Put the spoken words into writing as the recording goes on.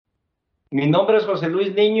Mi nombre es José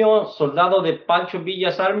Luis Niño, soldado de Pancho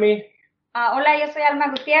Villas Army, Hola, yo soy Alma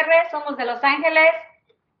Gutiérrez, somos de Los Ángeles.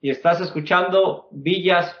 y estás escuchando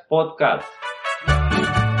Villas Podcast.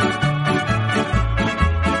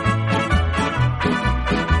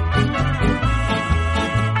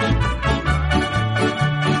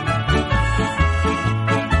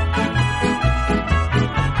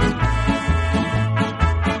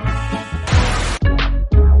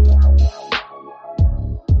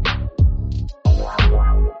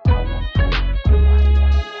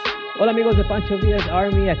 Hola amigos de Pancho Villas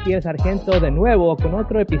Army, aquí el sargento de nuevo con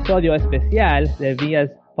otro episodio especial de Villas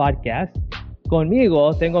Podcast.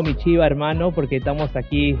 Conmigo tengo a mi chiva hermano porque estamos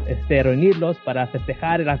aquí reunirlos para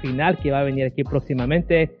festejar la final que va a venir aquí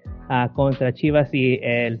próximamente contra Chivas y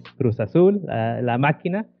el Cruz Azul, la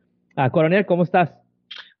máquina. Coronel, ¿cómo estás?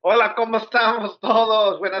 Hola, ¿cómo estamos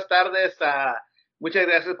todos? Buenas tardes. Muchas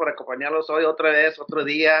gracias por acompañarnos hoy otra vez, otro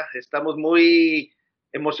día. Estamos muy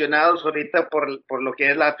emocionados ahorita por lo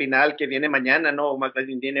que es la final que viene mañana, ¿no? Más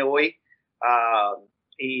bien viene hoy.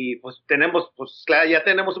 Y pues tenemos, pues claro, ya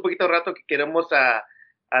tenemos un poquito de rato que queremos a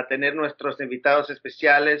tener nuestros invitados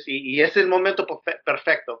especiales y es el momento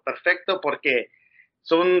perfecto porque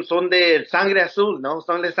son de sangre azul, ¿no?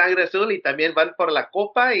 Son de sangre azul y también van por la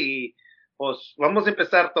copa y pues vamos a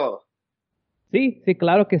empezar todo. Sí, sí,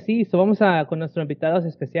 claro que sí. Vamos con nuestros invitados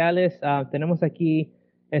especiales. Tenemos aquí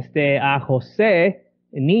a José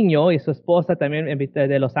Niño y su esposa también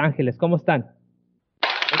de Los Ángeles. ¿Cómo están?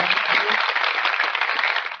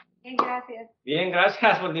 Bien, gracias. Bien,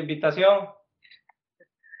 gracias por la invitación.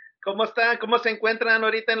 ¿Cómo están? ¿Cómo se encuentran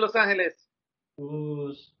ahorita en Los Ángeles?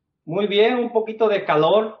 Pues, muy bien, un poquito de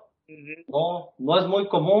calor. No es muy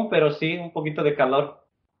común, pero sí, un poquito de calor.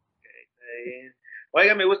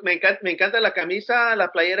 Oiga, me encanta la camisa,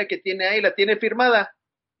 la playera que tiene ahí, ¿la tiene firmada?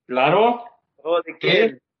 Claro. Oh, ¿de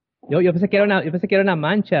quién? Yo pensé que era una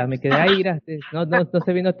mancha, me quedé ahí, no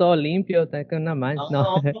se vino todo limpio, una mancha,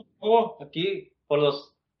 no. No, aquí por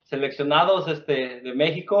los seleccionados de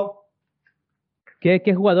México.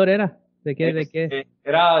 ¿Qué jugador era? ¿De qué?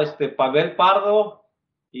 Era Pavel Pardo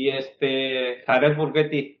y Jared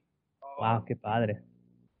Borghetti. Wow, qué padre.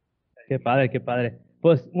 Qué padre, qué padre.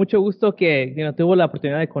 Pues mucho gusto que tuvo la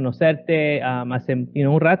oportunidad de conocerte más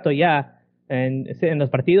un rato ya en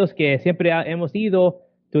los partidos que siempre hemos ido.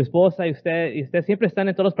 Tu esposa y usted siempre están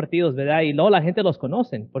en todos los partidos, ¿verdad? Y luego la gente los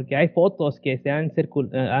conocen porque hay fotos que se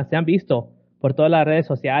han visto por todas las redes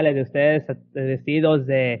sociales de ustedes vestidos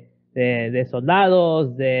de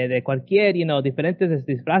soldados, de cualquier, diferentes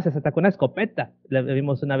disfraces, hasta con una escopeta. Le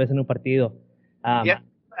vimos una vez en un partido.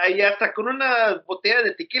 Y hasta con una botella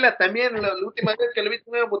de tequila también, la última vez que le vi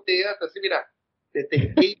una botella así, mira, de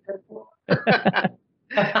tequila.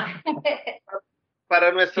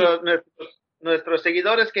 Para nuestros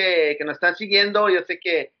seguidores que nos están siguiendo, yo sé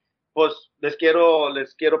que pues les quiero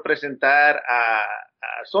presentar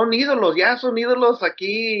son ídolos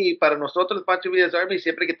aquí para nosotros, Pancho Villas Army,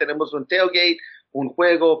 siempre que tenemos un tailgate, un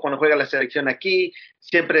juego, cuando juega la selección aquí,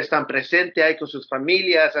 siempre están presentes ahí con sus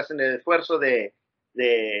familias, hacen el esfuerzo de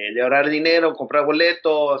ahorrar dinero, comprar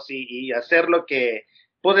boletos y hacer lo que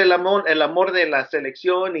por el amor de la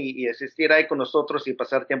selección y asistir ahí con nosotros y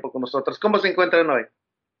pasar tiempo con nosotros. ¿Cómo se encuentran hoy?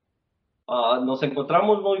 Nos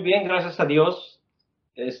encontramos muy bien, gracias a Dios.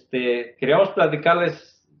 Queríamos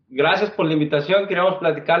platicarles, gracias por la invitación, queríamos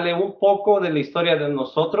platicarle un poco de la historia de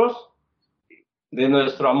nosotros, de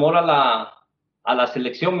nuestro amor a la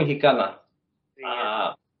selección mexicana. Sí,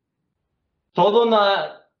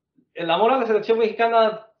 El amor a la selección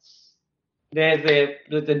mexicana desde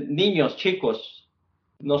niños, chicos.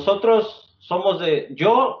 Nosotros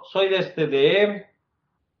yo soy de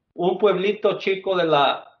un pueblito chico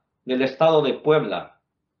del estado de Puebla.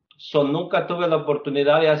 Nunca tuve la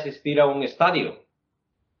oportunidad de asistir a un estadio.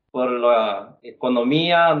 Por la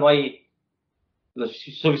economía, no hay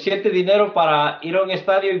suficiente dinero para ir a un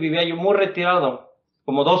estadio y vivía yo muy retirado,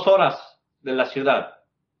 como 2 horas de la ciudad.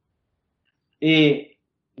 Y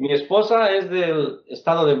mi esposa es del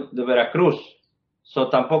estado de Veracruz,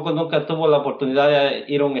 tampoco nunca tuvo la oportunidad de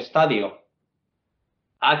ir a un estadio.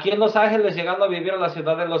 Aquí en Los Ángeles, llegando a vivir en la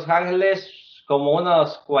ciudad de Los Ángeles, como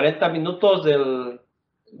unos 40 minutos del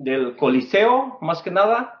Coliseo, más que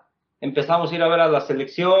nada, empezamos a ir a ver a la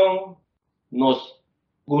selección, nos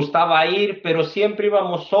gustaba ir, pero siempre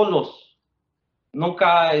íbamos solos,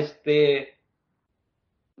 nunca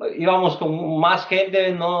íbamos con más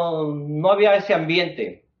gente, no había ese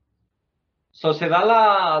ambiente. Se da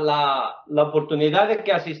la oportunidad de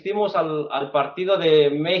que asistimos al partido de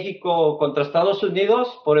México contra Estados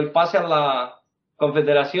Unidos por el pase a las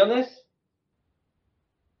Confederaciones.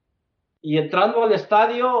 Y entrando al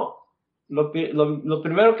estadio, lo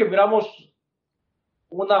primero que miramos,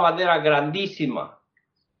 una bandera grandísima,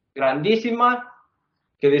 grandísima,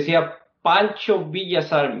 que decía Pancho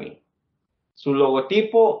Villas Army, su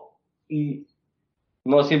logotipo, y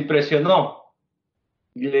nos impresionó.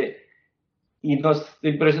 Y nos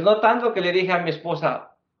impresionó tanto que le dije a mi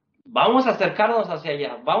esposa, vamos a acercarnos hacia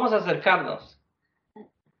allá, vamos a acercarnos.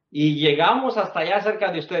 Y llegamos hasta allá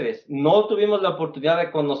cerca de ustedes. No tuvimos la oportunidad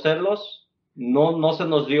de conocerlos, no se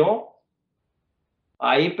nos dio.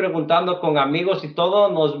 Ahí preguntando con amigos y todo,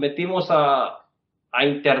 nos metimos a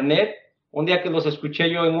internet. Un día que los escuché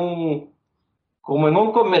yo como en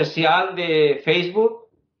un comercial de Facebook,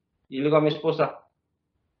 y le digo a mi esposa,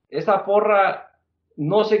 esa porra,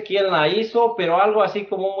 no sé quién la hizo, pero algo así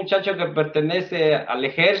como un muchacho que pertenece al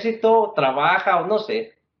ejército, trabaja o no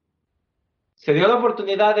sé. Se dio la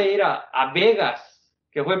oportunidad de ir a Vegas,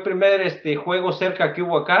 que fue el primer juego cerca que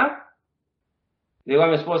hubo acá. Le digo a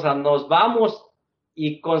mi esposa, nos vamos,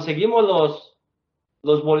 y conseguimos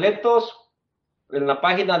los boletos en la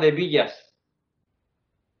página de Villas.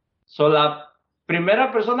 La primera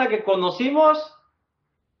persona que conocimos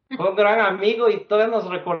fue un gran amigo y todavía nos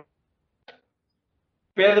recuerda,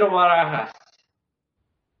 Pedro Barajas.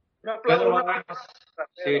 Pedro Barajas.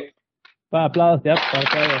 Sí. Aplausos, ya, para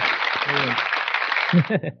todos. Muy bien.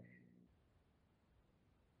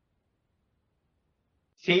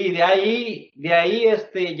 Sí, de ahí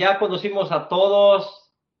ya conocimos a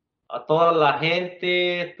todos, a toda la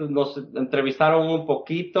gente, nos entrevistaron un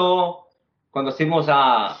poquito, conocimos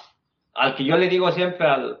al que yo le digo siempre,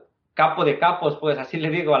 al capo de capos, pues así le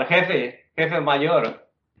digo, al jefe mayor,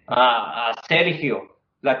 a Sergio.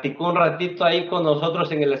 Platicó un ratito ahí con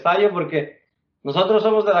nosotros en el estadio, porque nosotros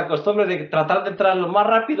somos de la costumbre de tratar de entrar lo más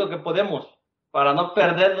rápido que podemos, para no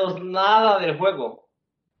perdernos nada del juego.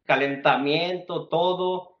 Calentamiento,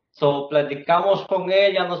 todo. Platicamos con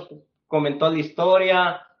ella, nos comentó la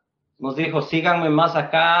historia, nos dijo, síganme más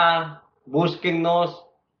acá, búsquennos.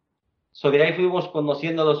 De ahí fuimos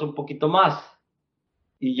conociéndolos un poquito más.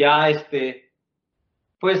 Y ya,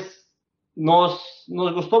 pues, nos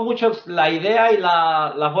gustó mucho la idea y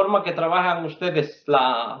la forma que trabajan ustedes,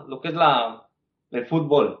 lo que es el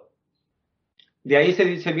fútbol. De ahí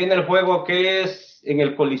se viene el juego que es en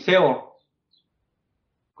el Coliseo,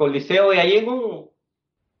 y ahí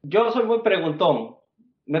yo soy muy preguntón,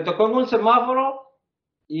 me tocó en un semáforo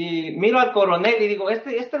y miro al coronel y digo,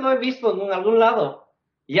 este lo he visto en algún lado,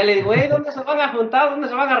 y ya le digo, ¿dónde se van a juntar? ¿Dónde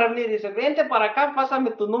se van a reunir? Dice, vente para acá,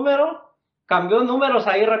 pásame tu número. Cambió números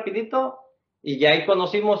ahí rapidito, y ya ahí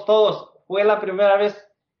conocimos todos. Fue la primera vez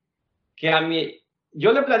que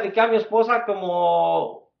yo le platiqué a mi esposa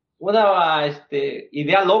como una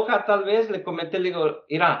idea loca, tal vez, le comenté, le digo,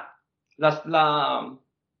 mira, la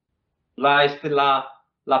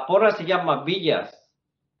porra se llama Villas,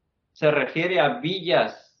 se refiere a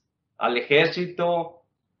Villas, al ejército.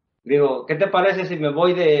 Digo, ¿qué te parece si me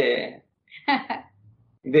voy de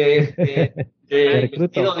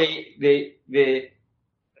vestido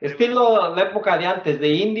estilo la época de antes, de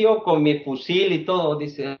indio, con mi fusil y todo?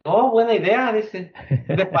 Dice, buena idea, dice,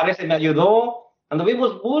 ¿qué te parece? Me ayudó,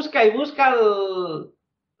 anduvimos busca y busca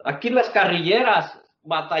aquí las carrilleras,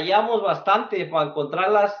 batallamos bastante para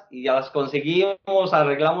encontrarlas y ya las conseguimos,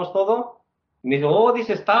 arreglamos todo. Me dijo,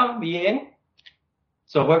 dice, están bien.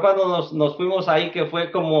 Eso fue cuando nos fuimos ahí, que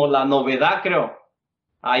fue como la novedad, creo.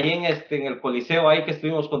 Ahí en el Coliseo, ahí que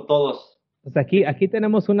estuvimos con todos. Pues aquí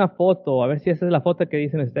tenemos una foto, a ver si esa es la foto que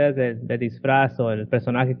dicen ustedes del disfraz o el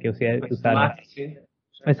personaje que usaron. Sí.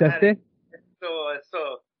 ¿Es este?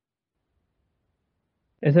 Eso.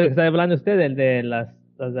 Eso que está hablando usted, el de las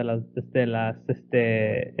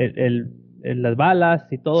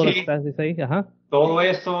balas y todo lo que está ahí, ajá. Todo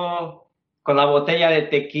eso, con la botella de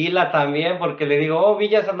tequila también, porque le digo,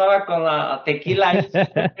 Villas andaba con la tequila ahí.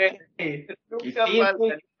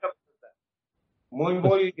 Muy,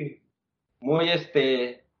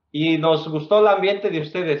 y nos gustó el ambiente de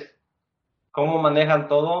ustedes, cómo manejan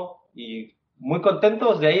todo, y muy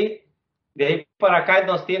contentos. De ahí para acá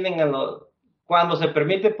nos tienen cuando se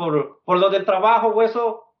permite por lo del trabajo o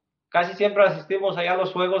eso, casi siempre asistimos allá a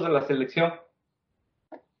los juegos de la selección.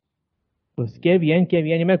 Pues qué bien, qué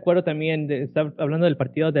bien. Yo me acuerdo también estar hablando del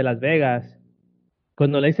partido de Las Vegas,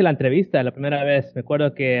 cuando le hice la entrevista la primera vez. Me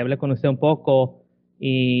acuerdo que hablé con usted un poco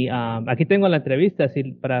y aquí tengo la entrevista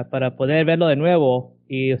para poder verlo de nuevo.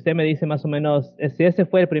 Y usted me dice más o menos si ese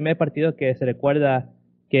fue el primer partido que se recuerda,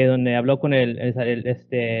 que donde habló con el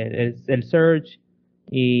Surge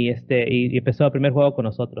y empezó el primer juego con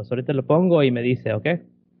nosotros. Ahorita lo pongo y me dice, ¿ok?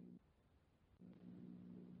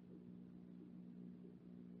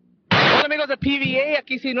 Hola amigos de PVA,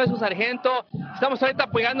 aquí sí no es su sargento. Estamos ahorita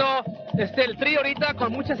apoyando el trío ahorita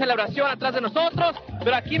con mucha celebración atrás de nosotros,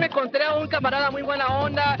 pero aquí me encontré a un camarada muy buena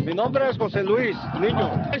onda. Mi nombre es José Luis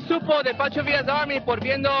Niño. ¿Él supo de Pancho Villas Army por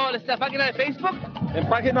viendo esta página de Facebook? En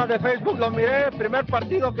página de Facebook lo miré, el primer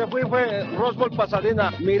partido que fui fue Rose Bowl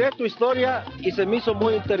Pasadena. Miré tu historia y se me hizo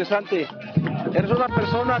muy interesante. Eres una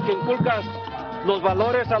persona que inculcas los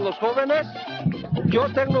valores a los jóvenes.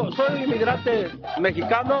 Soy inmigrante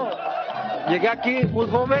mexicano, llegué aquí muy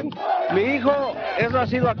joven. Mi hijo es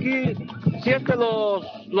nacido aquí, siente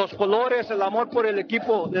los colores, el amor por el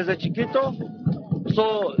equipo desde chiquito.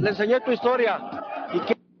 Le enseñé tu historia.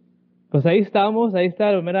 Pues ahí estamos, ahí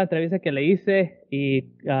está la primera entrevista que le hice y,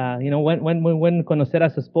 muy buen conocer a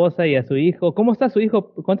su esposa y a su hijo. ¿Cómo está su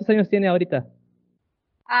hijo? ¿Cuántos años tiene ahorita?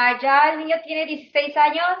 Ya el niño tiene 16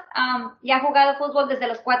 años y ha jugado fútbol desde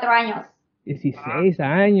los 4 años. 16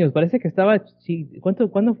 años, parece que estaba...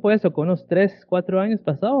 ¿Cuándo fue eso? ¿Con unos 3, 4 años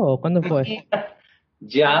pasado o cuándo fue? Sí.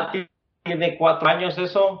 Ya tiene 4 años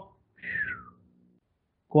eso.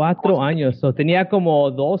 4 años, o tenía como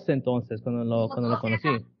 2 entonces cuando lo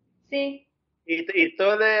conocí. Sí. Y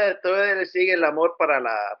todavía le sigue el amor para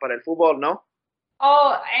el fútbol, ¿no?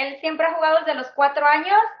 Oh, él siempre ha jugado desde los 4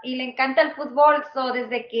 años y le encanta el fútbol,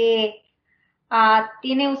 desde que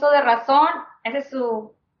tiene uso de razón, ese es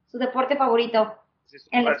su deporte favorito. Sí,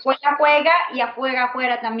 en la escuela juega y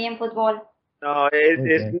afuera también fútbol. No,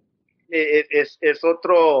 es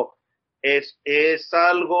otro, es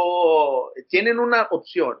algo, tienen una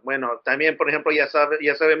opción. Bueno, también, por ejemplo, ya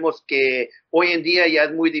sabemos que hoy en día ya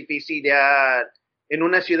es muy difícil ya en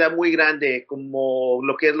una ciudad muy grande como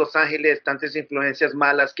lo que es Los Ángeles, tantas influencias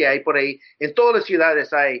malas que hay por ahí. En todas las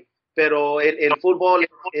ciudades hay, pero el fútbol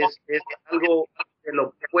es algo que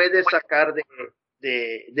lo puedes sacar de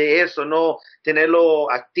eso, ¿no? Tenerlo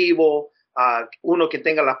activo, uno que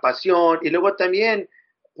tenga la pasión, y luego también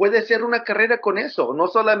puede ser una carrera con eso, no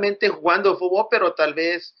solamente jugando fútbol, pero tal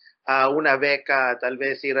vez una beca, tal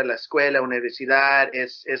vez ir a la escuela, universidad,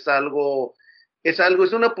 es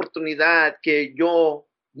una oportunidad que yo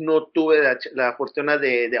no tuve la fortuna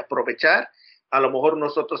de aprovechar, a lo mejor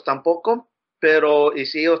nosotros tampoco, pero y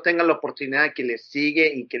si ellos tengan la oportunidad que les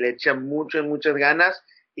sigue y que le echan muchas ganas,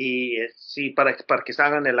 y sí, para que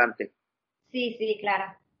salgan adelante. Sí,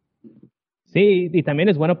 claro. Sí, y también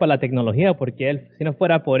es bueno para la tecnología, porque si no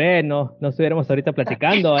fuera por él, no estuviéramos ahorita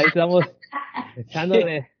platicando, ahí estamos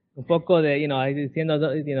echándole un poco de, ahí diciendo,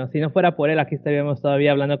 si no fuera por él, aquí estaríamos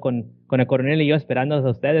todavía hablando con el coronel y yo esperando a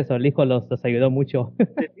ustedes, o el hijo los ayudó mucho.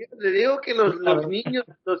 Le digo que los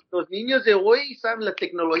niños de hoy saben la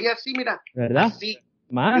tecnología así, mira. ¿Verdad? Así.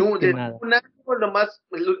 Más que nada.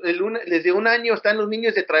 Desde un año están los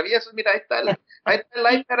niños de traviesos, mira, ahí está el iPad,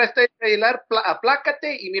 ahí está el celular,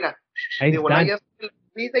 aplácate y mira, ahí están. Ya la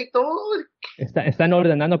vida y todo. Están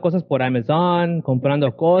ordenando cosas por Amazon,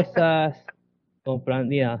 comprando cosas,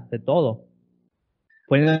 comprando de todo.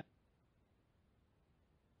 Pues,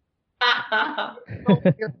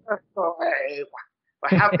 ¿Qué pasó?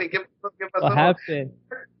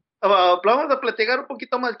 Vamos a platicar un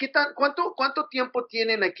poquito más. ¿Cuánto tiempo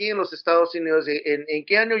tienen aquí en los Estados Unidos? ¿En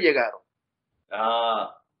qué año llegaron?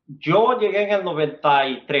 Yo llegué en el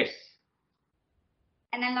 93.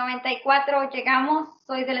 En el 94 llegamos,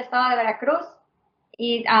 soy del estado de Veracruz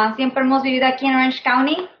y siempre hemos vivido aquí en Orange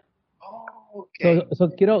County. Oh, okay.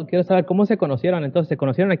 Quiero saber cómo se conocieron. Entonces, ¿se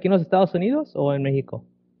conocieron aquí en los Estados Unidos o en México?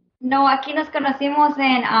 No, aquí nos conocimos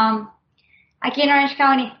aquí en Orange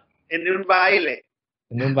County. En un baile.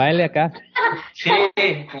 ¿En un baile acá? Sí,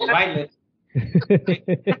 un baile.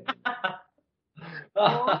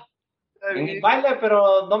 En el baile,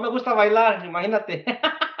 pero no me gusta bailar, imagínate.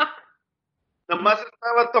 Nomás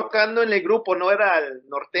estaba tocando en el grupo, no era el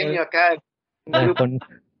norteño acá.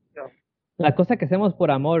 La cosa que hacemos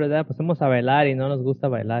por amor, ¿verdad? Pues vamos a bailar y no nos gusta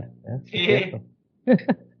bailar. Sí.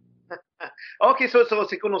 Ok,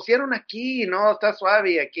 se conocieron aquí, ¿no? Está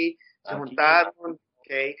suave aquí. Se juntaron,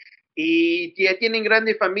 ok. ¿Y ya tienen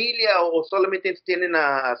grande familia o solamente tienen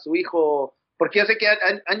a su hijo? Porque yo sé que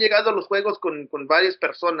han llegado a los juegos con varias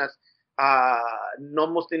personas. No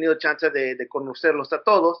hemos tenido chance de conocerlos a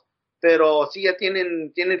todos, pero sí ya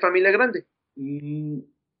tienen familia grande.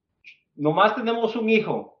 Nomás tenemos un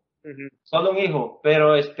hijo, Uh-huh. solo un hijo,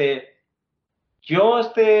 pero yo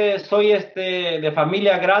soy de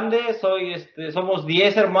familia grande, somos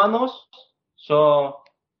 10 hermanos,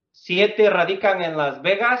 7 radican en Las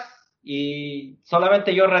Vegas y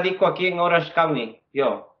solamente yo radico aquí en Orange County,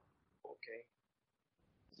 yo. Okay.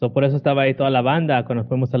 Por eso estaba ahí toda la banda cuando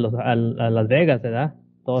fuimos a Las Vegas, ¿verdad?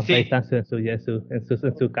 Todos Sí. ahí están en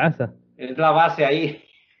su casa. Es la base ahí.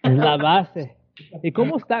 Es la base. ¿Y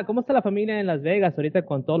cómo está la familia en Las Vegas ahorita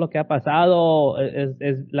con todo lo que ha pasado?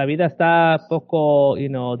 La vida está poco,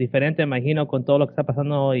 diferente, imagino, con todo lo que está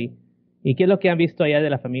pasando y ¿qué es lo que han visto allá de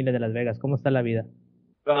la familia de Las Vegas? ¿Cómo está la vida?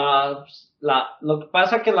 Lo que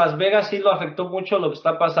pasa es que Las Vegas sí lo afectó mucho lo que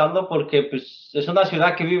está pasando porque pues, es una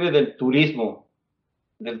ciudad que vive del turismo,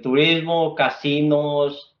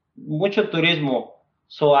 casinos, mucho turismo.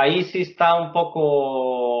 So ahí sí está un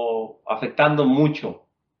poco afectando mucho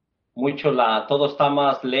todo está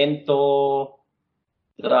más lento,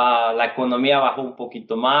 la economía bajó un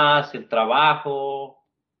poquito más, el trabajo,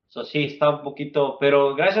 eso sí está un poquito,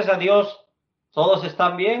 pero gracias a Dios todos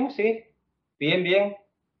están bien, sí, bien,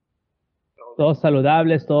 Todos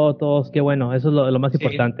saludables, todos, qué bueno, eso es lo más sí,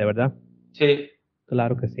 importante, ¿verdad? sí.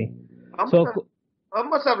 Claro que sí. Vamos a, So,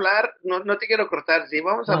 vamos a hablar, no te quiero cortar, sí,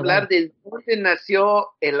 vamos a no, hablar dale. de dónde nació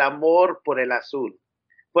el amor por el azul.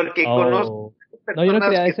 Porque conozco Oh. No, yo no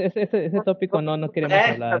personas quería, que ese tópico no queremos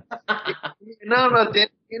Eh, hablar. no,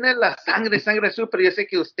 tienen la sangre azul, pero yo sé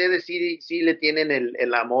que ustedes sí le tienen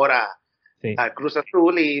el amor Sí, a Cruz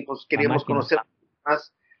Azul y pues la queríamos máquina. conocer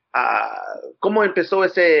más cómo empezó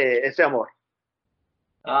ese amor.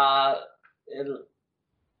 ah, el,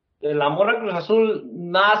 el amor al Cruz Azul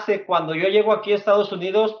nace cuando yo llego aquí a Estados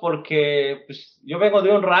Unidos porque pues, yo vengo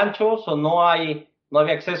de un rancho, no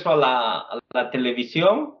había acceso a la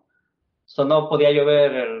televisión, no podía yo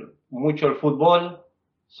ver mucho el fútbol.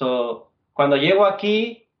 Cuando llego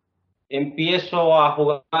aquí, empiezo a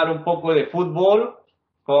jugar un poco de fútbol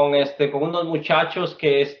con unos muchachos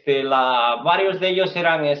que varios de ellos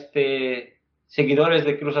eran seguidores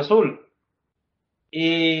de Cruz Azul.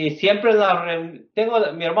 Y siempre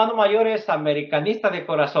mi hermano mayor es americanista de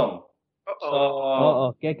corazón. Uh-oh. Oh, So,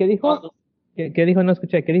 oh, ¿qué dijo? no- ¿Qué dijo? No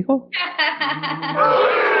escuché. ¿Qué dijo?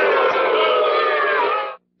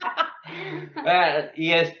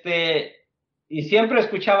 y y siempre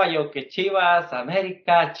escuchaba yo que Chivas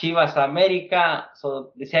América.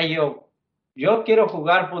 Decía yo quiero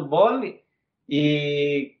jugar fútbol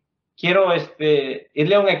y quiero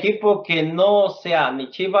irle a un equipo que no sea ni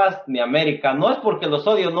Chivas ni América. No es porque los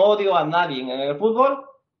odio, no odio a nadie. En el fútbol,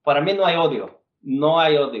 para mí no hay odio, no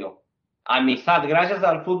hay odio. Amistad, gracias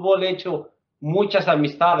al fútbol he hecho muchas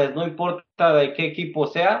amistades, no importa de qué equipo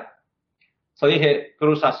sea. Dije,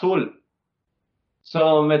 Cruz Azul.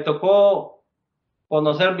 Me tocó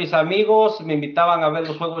conocer mis amigos, me invitaban a ver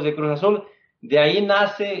los juegos de Cruz Azul. De ahí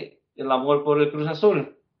nace el amor por el Cruz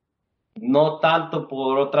Azul. No tanto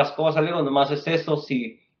por otras cosas, digo, nomás es eso.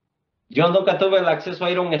 Si yo nunca tuve el acceso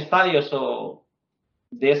a ir a un estadio,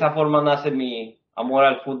 de esa forma nace mi amor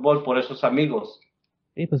al fútbol por esos amigos.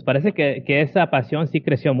 Sí, pues parece que esa pasión sí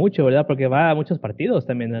creció mucho, ¿verdad? Porque va a muchos partidos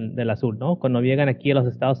también del azul, ¿no? Cuando llegan aquí a los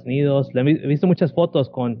Estados Unidos, he visto muchas fotos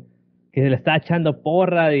con que se le está echando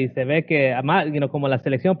porra y se ve que, como la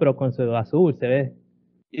selección, pero con su azul, se ve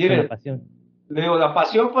Y con la pasión. le digo, la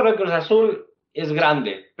pasión por el Cruz Azul es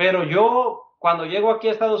grande, pero yo cuando llego aquí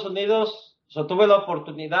a Estados Unidos, tuve la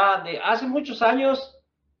oportunidad hace muchos años,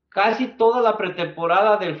 casi toda la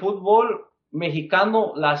pretemporada del fútbol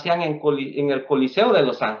mexicano la hacían en el Coliseo de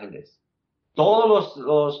Los Ángeles.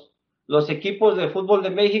 Todos los equipos de fútbol de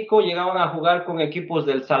México llegaban a jugar con equipos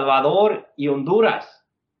de El Salvador y Honduras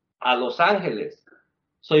a Los Ángeles.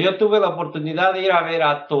 Yo tuve la oportunidad de ir a ver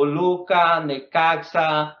a Toluca,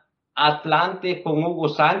 Necaxa, Atlante con Hugo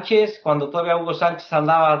Sánchez, cuando todavía Hugo Sánchez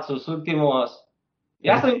andaba en sus últimos,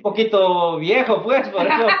 ya estoy un poquito viejo pues, por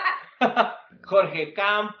eso, Jorge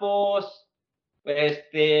Campos,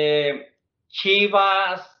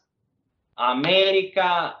 Chivas,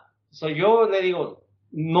 América. Yo le digo,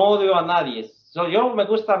 no odio a nadie. Yo me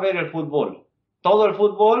gusta ver el fútbol, todo el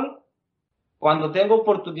fútbol. Cuando tengo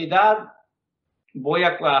oportunidad, voy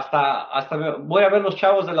a ver los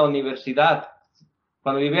chavos de la universidad.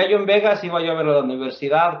 Cuando vivía yo en Vegas, iba yo a ver a la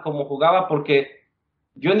universidad, cómo jugaba, porque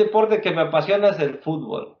yo el deporte que me apasiona es el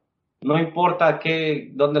fútbol. No importa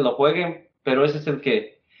dónde lo jueguen, pero ese es el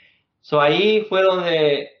que. Ahí fue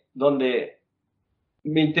donde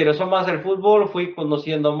me interesó más el fútbol, fui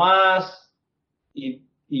conociendo más y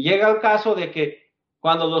llega el caso de que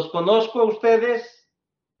cuando los conozco a ustedes,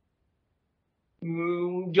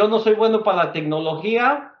 yo no soy bueno para la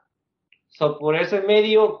tecnología, por ese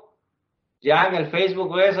medio, ya en el Facebook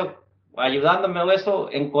o eso, ayudándome a eso,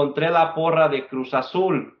 encontré la porra de Cruz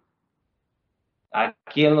Azul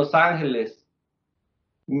aquí en Los Ángeles.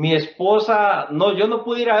 Mi esposa, no, yo no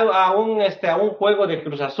pude ir a un juego de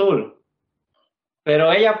Cruz Azul,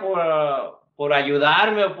 pero ella por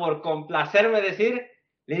ayudarme o por complacerme decir,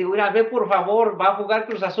 le digo, mira, ve por favor, va a jugar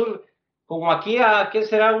Cruz Azul, como aquí ¿qué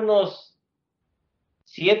será? Unos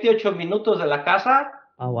 7, 8 minutos de la casa.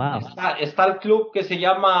 Oh, wow. Está el club que se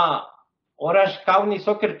llama Orange County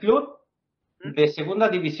Soccer Club de segunda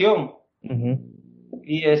división.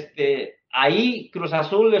 Y ahí Cruz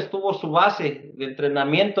Azul estuvo su base de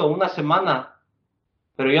entrenamiento una semana.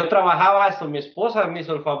 Pero yo trabajaba eso, mi esposa me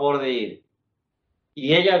hizo el favor de ir.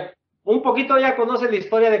 Y ella, un poquito ya conoce la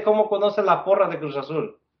historia de cómo conoce la porra de Cruz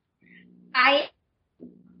Azul. Ahí,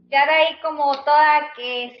 ya de ahí como toda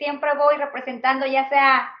que siempre voy representando ya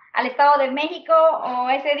sea al Estado de México o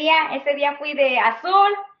ese día fui de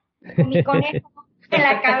azul, con mi conejo en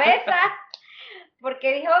la cabeza,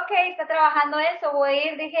 porque dije, ok, está trabajando eso, voy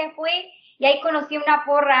a ir, dije, fui, y ahí conocí una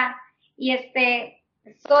porra, y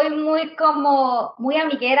soy muy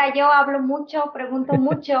amiguera, yo hablo mucho, pregunto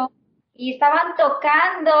mucho, y estaban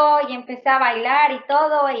tocando, y empecé a bailar y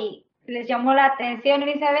todo, y les llamó la atención, y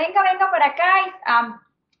dice, venga para acá, y,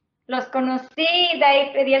 los conocí, de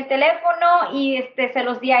ahí pedí el teléfono, y se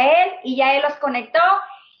los di a él, y ya él los conectó,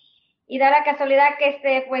 y da la casualidad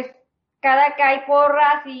que pues cada que hay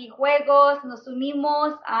porras y juegos nos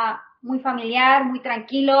unimos a muy familiar, muy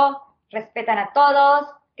tranquilo, respetan a todos,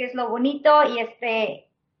 que es lo bonito,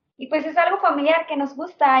 y pues es algo familiar que nos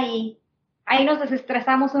gusta y ahí nos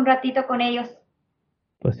desestresamos un ratito con ellos.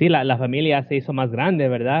 Pues sí, la familia se hizo más grande,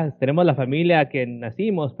 ¿verdad? Tenemos la familia que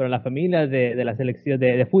nacimos, pero la familia de la selección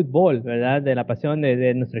de fútbol, ¿verdad? De la pasión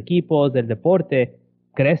de nuestro equipo, del deporte,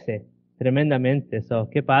 crece tremendamente. Eso,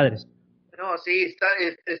 qué padre. No, sí,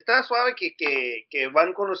 está suave que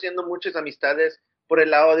van conociendo muchas amistades por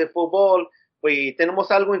el lado de fútbol, pues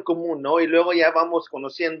tenemos algo en común, ¿no? Y luego ya vamos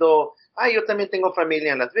conociendo, yo también tengo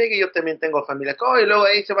familia en Las Vegas, yo también tengo familia acá, y luego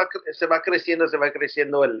ahí se va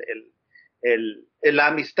creciendo la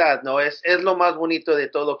amistad, ¿no? Es lo más bonito de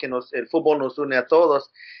todo que el fútbol nos une a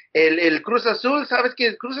todos. El Cruz Azul, sabes que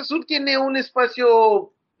el Cruz Azul tiene un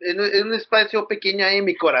espacio pequeño ahí en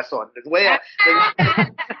mi corazón.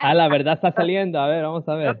 La verdad está saliendo. A ver, vamos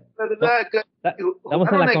a ver. Vamos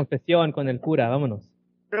a la confesión con el cura, vámonos.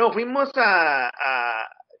 Pero fuimos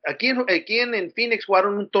aquí en Phoenix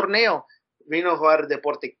jugaron un torneo. Vino a jugar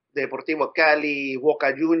Deportivo Cali,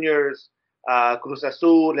 Boca Juniors, Cruz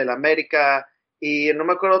Azul, el América, y no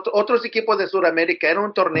me acuerdo, otros equipos de Sudamérica. Era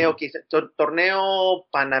un torneo torneo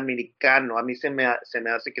panamericano, a mí se me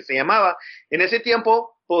hace que se llamaba. En ese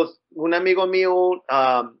tiempo, pues, un amigo mío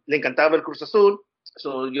le encantaba el Cruz Azul,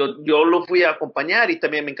 yo lo fui a acompañar, y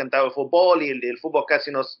también me encantaba el fútbol, y el fútbol casi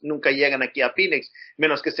nunca llegan aquí a Phoenix,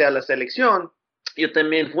 menos que sea la selección. Yo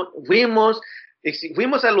también fuimos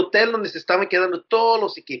al hotel donde se estaban quedando todos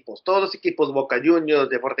los equipos Boca Juniors,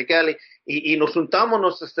 Deportivo Cali, y nos juntamos,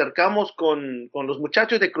 nos acercamos con los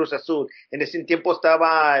muchachos de Cruz Azul. En ese tiempo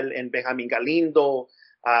estaba en Benjamín Galindo,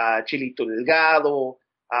 Chilito Delgado,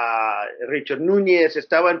 Richard Núñez,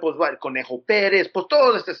 estaban pues el Conejo Pérez, pues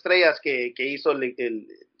todas estas estrellas que hizo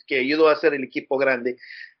que ayudó a hacer el equipo grande.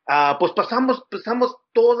 Pues pasamos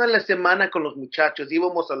toda la semana con los muchachos,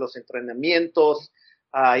 íbamos a los entrenamientos,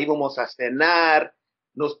 íbamos a cenar,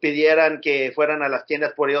 nos pidieran que fueran a las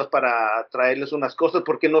tiendas por ellos para traerles unas cosas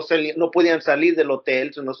porque no podían salir del hotel,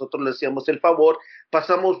 entonces nosotros les hacíamos el favor.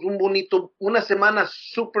 Pasamos una semana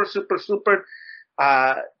súper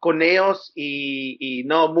con ellos, y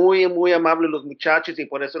no, muy, muy amables los muchachos, y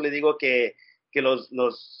por eso le digo que los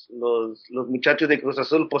muchachos de Cruz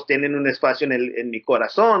Azul pues tienen un espacio en mi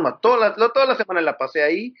corazón. Toda la semana la pasé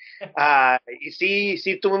ahí, y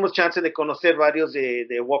sí tuvimos chance de conocer varios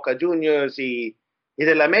de Boca Juniors y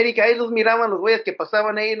de la América. Ahí los miraban los güeyes que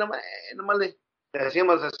pasaban ahí, nomás le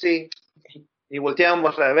hacíamos así y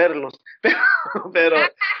volteábamos a verlos, pero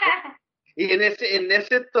y en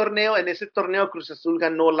ese torneo Cruz Azul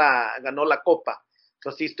ganó la copa.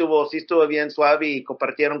 Entonces sí estuvo bien suave, y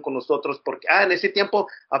compartieron con nosotros porque en ese tiempo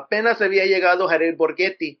apenas había llegado Jared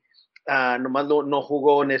Borghetti, nomás no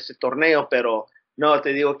jugó en ese torneo, pero no,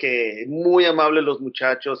 te digo que muy amables los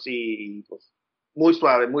muchachos, y pues muy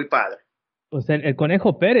suave, muy padre. Pues el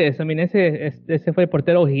Conejo Pérez, ese fue el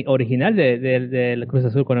portero original del Cruz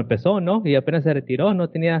Azul cuando empezó, ¿no? Y apenas se retiró, ¿no?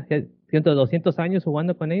 Tenía 200 años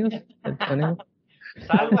jugando con ellos.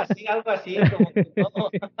 Algo así, como que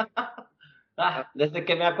todo. Desde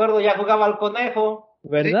que me acuerdo ya jugaba al Conejo.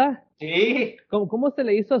 ¿Verdad? Sí. ¿Cómo se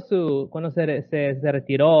le hizo cuando se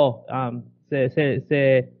retiró?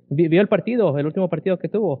 ¿Vio el último partido que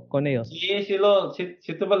tuvo con ellos? Sí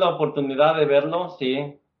tuve la oportunidad de verlo,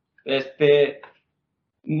 sí.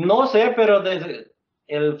 No sé, pero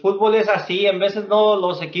el fútbol es así, en veces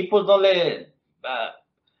los equipos no le...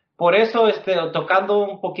 por eso, tocando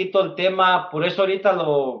un poquito el tema, por eso ahorita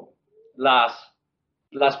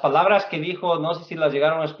las palabras que dijo, no sé si las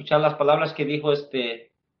llegaron a escuchar, las palabras que dijo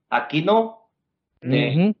Aquino,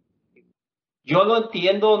 Yo lo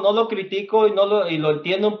entiendo, no lo critico y lo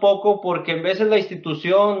entiendo un poco porque en veces la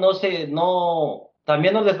institución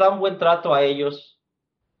también no les da un buen trato a ellos.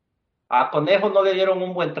 A Conejo no le dieron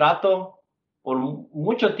un buen trato por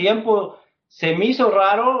mucho tiempo. Se me hizo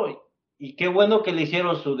raro y qué bueno que le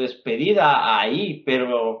hicieron su despedida ahí,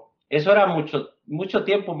 pero eso era mucho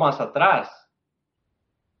tiempo más atrás.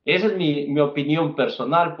 Esa es mi opinión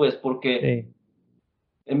personal, pues, porque Sí.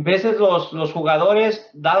 en veces los jugadores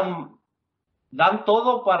dan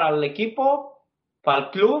todo para el equipo, para el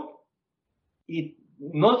club, y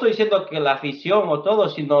no estoy diciendo que la afición o todo,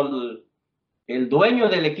 sino el dueño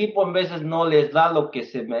del equipo en veces no les da lo que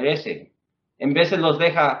se merecen. En veces los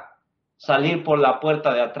deja salir por la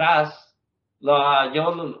puerta de atrás.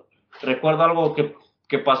 Yo recuerdo algo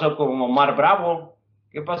que pasó con Omar Bravo.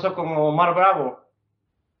 ¿Qué pasó con Omar Bravo?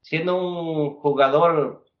 Siendo un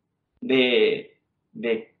jugador de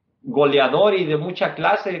goleador y de mucha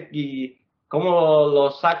clase, y cómo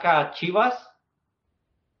lo saca Chivas.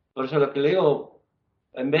 Por eso lo que le digo,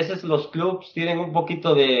 en veces los clubes tienen un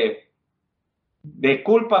poquito de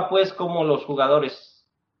culpa, pues, como los jugadores.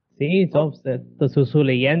 Sí, ¿No? son sus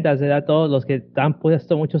leyendas, ¿verdad? Todos los que han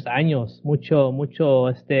puesto muchos años, mucho,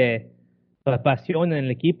 pasión en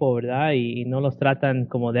el equipo, ¿verdad? Y no los tratan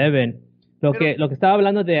como deben. Pero, Lo que estaba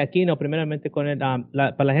hablando de Aquino, primeramente con él,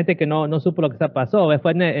 para la gente que no supo lo que pasó,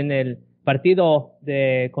 fue en el partido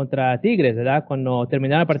contra Tigres, ¿verdad? Cuando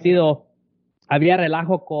terminaron el partido, había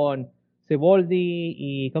relajo con Siboldi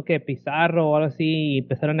y creo que Pizarro o algo así, y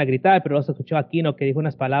empezaron a gritar, pero luego se escuchó a Aquino que dijo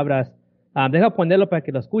unas palabras. Deja ponerlo para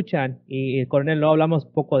que lo escuchan y coronel, luego hablamos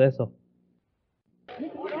un poco de eso.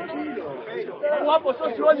 Guapo,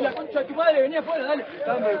 sos Siboldi, la concha de tu madre, vení afuera, dale.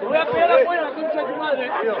 Te voy a pegar afuera, la concha de tu madre.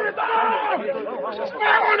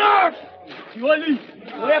 ¡Vámonos! Siboldi,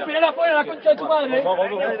 te voy a pegar afuera, la concha de tu madre.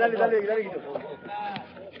 Dale.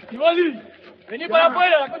 Siboldi, vení para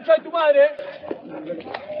afuera, la concha de tu madre. Dale,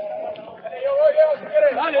 yo voy, si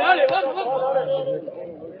querés. Dale, vamos.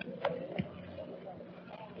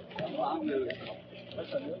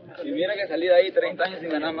 Y mira que salí de ahí 30 años sin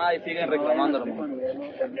ganar nada y siguen reclamando, hermano. Mira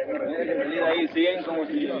que salí de ahí, siguen como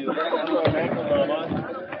si hubieran ganado.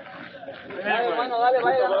 Dale, hermano, dale,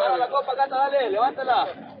 vaya a la copa, Cata, dale, levántala.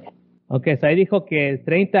 Ok, so ahí dijo que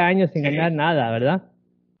 30 años sin ganar nada, ¿verdad?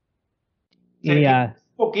 Se Y un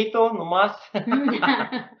poquito nomás.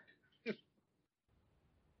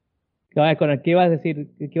 ¿qué iba a decir?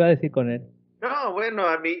 ¿Qué iba a decir con él? no, bueno,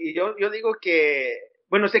 a mí, yo digo que,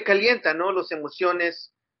 bueno, se calientan, ¿no? Las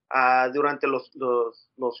emociones durante los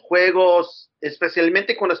juegos,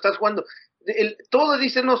 especialmente cuando estás jugando. Todos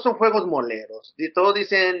dicen no son juegos moleros, y todos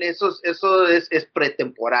dicen eso es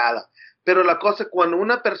pretemporada. Pero la cosa, cuando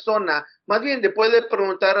una persona, más bien le puede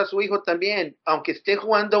preguntar a su hijo también, aunque esté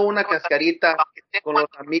jugando una cascarita con los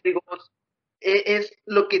amigos, es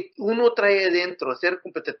lo que uno trae dentro, ser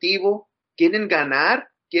competitivo, quieren ganar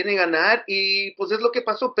y pues es lo que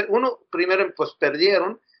pasó. Uno, primero, pues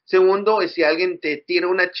perdieron. Segundo, si alguien te tira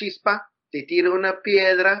una chispa, te tira una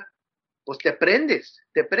piedra, pues te prendes.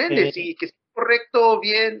 Y que es correcto o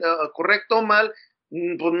bien, correcto o mal,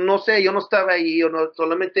 pues no sé, yo no estaba ahí, o no,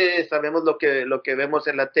 solamente sabemos lo que vemos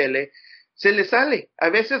en la tele. Se le sale. A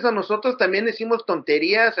veces a nosotros también decimos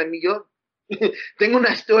tonterías. A mí yo tengo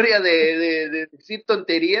una historia de decir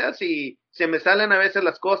tonterías y se me salen a veces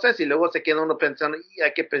las cosas y luego se queda uno pensando,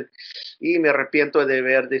 y me arrepiento de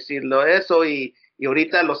haber decirlo eso y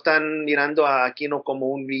ahorita lo están mirando a Aquino como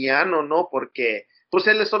un villano, ¿no? Porque pues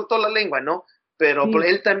él le soltó la lengua, ¿no? Pero Sí. pues,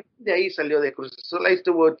 él también de ahí salió de Cruz Azul, ahí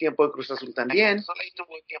estuvo tiempo de Cruz Azul también.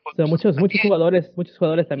 So, muchos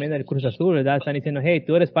jugadores también del Cruz Azul, ¿verdad? Están diciendo, hey,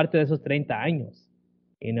 tú eres parte de esos 30 años.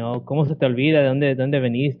 ¿Cómo se te olvida de dónde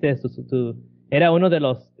veniste? Era uno de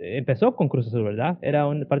los, empezó con Cruz Azul, ¿verdad? Era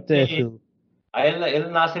parte de Sí, su...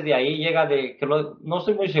 él nace de ahí, llega no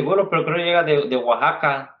estoy muy seguro, pero creo que llega de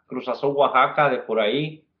Oaxaca, Cruz Azul, Oaxaca, de por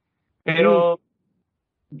ahí. Sí, Pero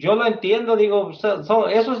yo lo entiendo, digo,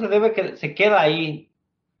 eso se queda ahí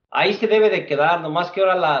se debe de quedar, nomás que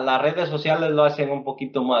ahora las redes sociales lo hacen un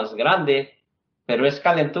poquito más grande, pero es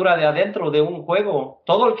calentura de adentro de un juego.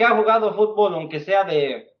 Todo el que ha jugado fútbol, aunque sea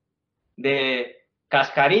de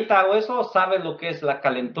cascarita o eso, sabe lo que es la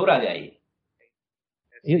calentura de ahí.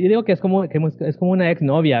 yo digo que es como una ex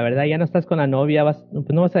novia, ¿verdad? Ya no estás con la novia, pues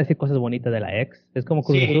no vas a decir cosas bonitas de la ex. Es como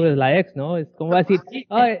Cruz Azul Sí, es la ex, ¿no? Es como decir,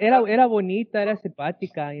 "Ay, era bonita, era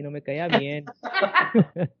simpática y no me caía bien."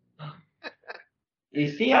 y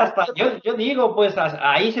sí, hasta yo digo, pues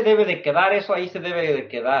ahí se debe de quedar eso, ahí se debe de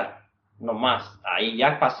quedar, nomás. Ahí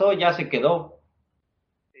ya pasó, ya se quedó.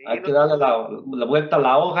 Sí, Hay no, que darle la vuelta a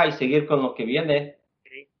la hoja y seguir con lo que viene.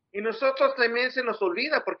 Y nosotros también se nos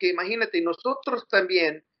olvida, porque imagínate, nosotros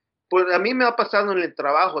también, pues a mí me ha pasado en el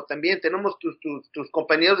trabajo también, tenemos tus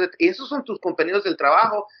compañeros, y esos son tus compañeros del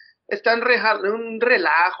trabajo, están en un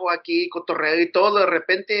relajo aquí, cotorreo y todo, de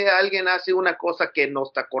repente alguien hace una cosa que no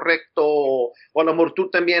está correcto, o a lo mejor tú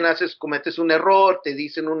también cometes un error, te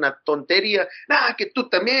dicen una tontería, que tú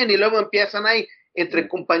también, y luego empiezan ahí, entre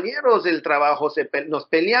compañeros del trabajo nos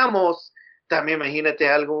peleamos. También imagínate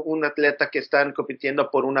un atleta que están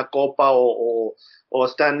compitiendo por una copa o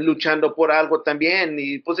están luchando por algo también,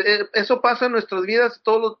 y pues eso pasa en nuestras vidas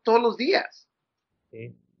todos los días.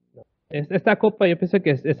 Sí. Esta copa yo pienso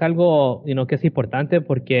que es algo que es importante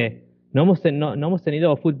porque no hemos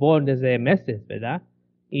tenido fútbol desde meses, ¿verdad?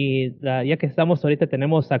 Y ya que estamos ahorita,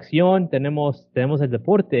 tenemos acción, tenemos el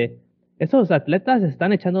deporte. Esos atletas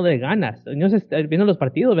están echando de ganas. No se viendo los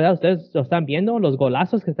partidos, ¿verdad? Ustedes lo están viendo, los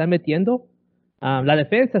golazos que están metiendo. La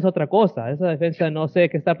defensa es otra cosa. Esa defensa no sé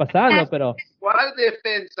qué está pasando, pero... ¿Cuál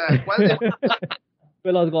defensa?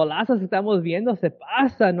 Pero los golazos que estamos viendo se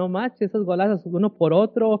pasan, no manches, esos golazos uno por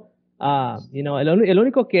otro. El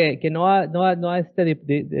único que no ha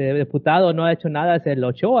diputado, no ha hecho nada es el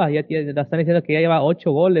Ochoa. Ya están diciendo que ya lleva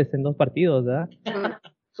 8 goles en 2 partidos, ¿verdad?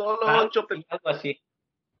 Solo 8, algo así.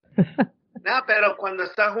 No, pero cuando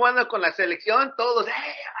está jugando con la selección, todos,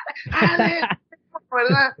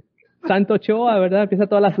 ¿verdad? Santo Ochoa, ¿verdad? Empieza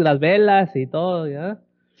todas las velas y todo, ¿ya?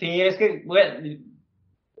 Sí, es que, bueno,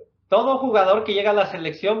 todo jugador que llega a la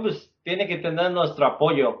selección, pues, tiene que tener nuestro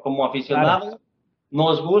apoyo como aficionado. Claro.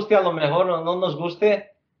 Nos guste a lo mejor o no nos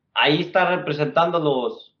guste, ahí está representando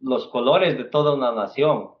los colores de toda una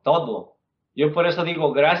nación, todo. Yo por eso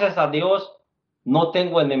digo, gracias a Dios, no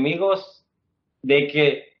tengo enemigos, de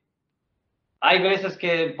que hay veces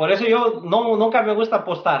que, por eso yo nunca me gusta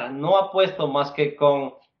apostar, no apuesto más que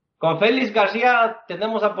con Félix García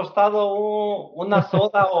tenemos apostado una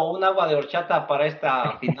soda o un agua de horchata para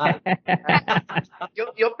esta final.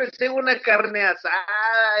 Yo pensé una carne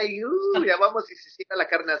asada y ya vamos y se siga la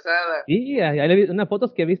carne asada. Sí, hay unas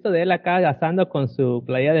fotos que he visto de él acá asando con su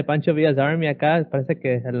playa de Pancho Villa's Army acá, parece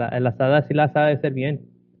que la asada sí la sabe hacer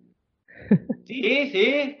bien.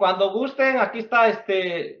 Sí, cuando gusten, aquí está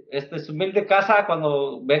su humilde casa,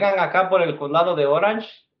 cuando vengan acá por el condado de Orange,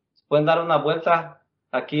 pueden dar una vuelta.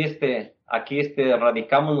 Aquí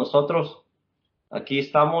radicamos nosotros, aquí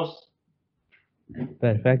estamos.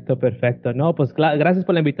 Perfecto. No, pues gracias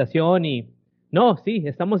por la invitación y no, sí,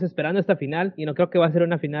 estamos esperando esta final y no creo que va a ser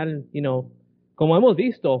una final, como hemos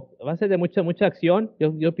visto, va a ser de mucha acción.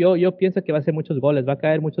 Yo pienso que va a ser muchos goles, va a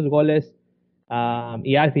caer muchos goles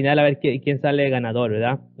y al final a ver quién sale ganador,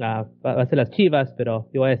 ¿verdad? Va a ser las Chivas, pero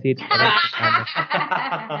yo voy a decir.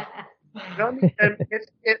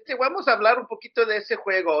 Vamos a hablar un poquito de ese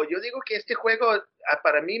juego. Yo digo que este juego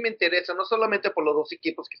para mí me interesa, no solamente por los 2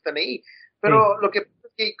 equipos que están ahí, pero lo que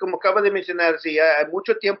como acaba de mencionar, sí, hay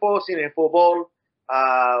mucho tiempo sin el fútbol,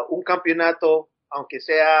 un campeonato, aunque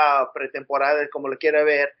sea pretemporada, como lo quiera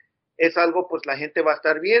ver, es algo pues la gente va a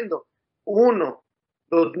estar viendo.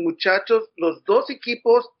 Los muchachos, los 2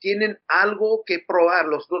 equipos tienen algo que probar,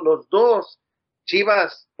 los dos.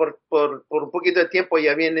 Chivas por un poquito de tiempo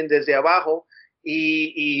ya vienen desde abajo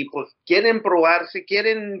y pues quieren probarse,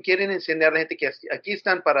 quieren enseñar a la gente que aquí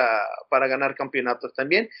están para ganar campeonatos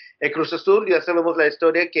también. El Cruz Azul, ya sabemos la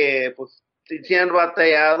historia que pues se han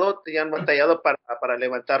batallado para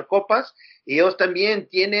levantar copas, y ellos también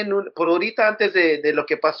tienen por ahorita, antes de lo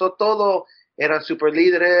que pasó todo, eran super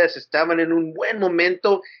líderes, estaban en un buen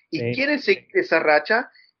momento y quieren seguir esa racha.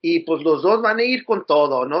 Y pues los dos van a ir con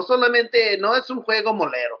todo, no es un juego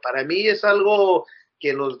molero, para mí es algo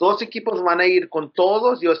que los 2 equipos van a ir con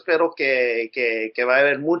todos. Yo espero que va a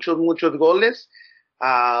haber muchos goles.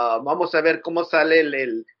 Vamos a ver cómo sale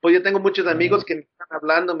pues yo tengo muchos amigos que me están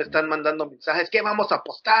hablando, me están mandando mensajes, que vamos a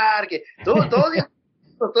apostar, que todos ya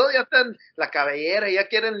están, la cabellera, ya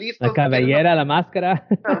quieren listos. La cabellera, la máscara.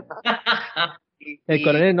 El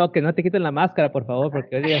coronel, que no te quiten la máscara, por favor,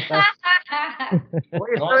 porque hoy día está.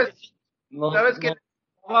 Oye, ¿sabes qué?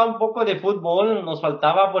 Un poco de fútbol nos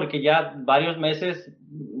faltaba porque ya varios meses,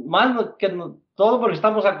 más que todo porque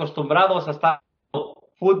estamos acostumbrados a estar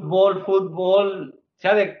fútbol,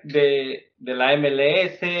 sea de la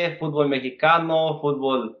MLS, fútbol mexicano,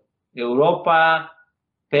 fútbol de Europa,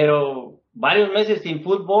 pero varios meses sin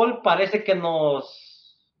fútbol parece que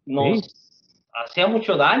nos hacía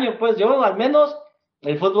mucho daño. Pues yo al menos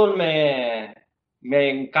el fútbol me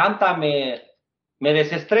encanta, me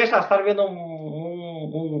desestresa estar viendo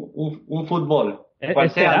un fútbol.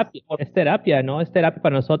 Es terapia, ¿no? Es terapia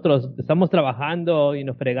para nosotros. Estamos trabajando y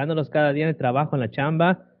nos fregándonos cada día en el trabajo, en la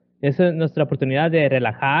chamba. Esa es nuestra oportunidad de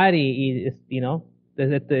relajar y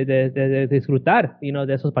de disfrutar,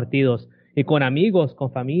 de esos partidos. Y con amigos,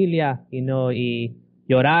 con familia, y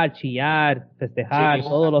llorar, chillar, festejar, Sí.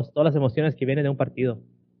 todas las emociones que vienen de un partido.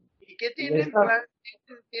 ¿Y qué tienen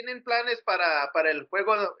planes para el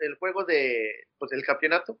juego de pues el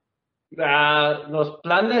campeonato? Los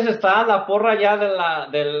planes están, la porra ya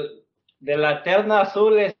de la eterna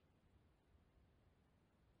azul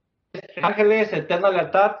Ángeles, eterna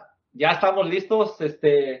lealtad. Ya estamos listos,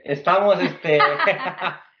 estamos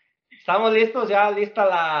listos, ya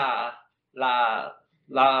lista ya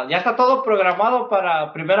está todo programado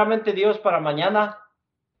para, primeramente Dios, para mañana,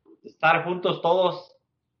 estar juntos todos.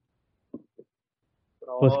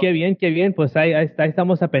 Pues qué bien, pues ahí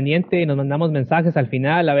estamos a pendiente y nos mandamos mensajes al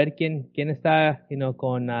final a ver quién está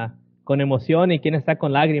con emoción y quién está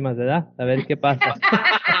con lágrimas, ¿verdad? A ver qué pasa.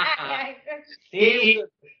 Sí.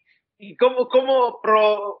 ¿Y cómo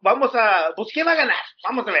pues quién va a ganar?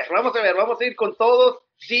 Vamos a ver, vamos a ir con todos.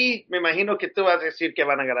 Sí, me imagino que tú vas a decir que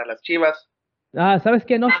van a ganar las Chivas. ¿Sabes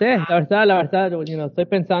qué? No sé, la verdad, estoy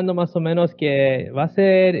pensando más o menos que va a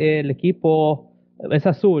ser el equipo, es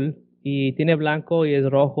azul y tiene blanco y es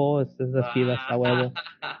rojo, es las Chivas, a huevo.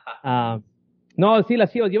 No, sí,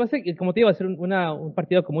 las Chivas, como te digo, va a ser un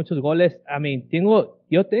partido con muchos goles.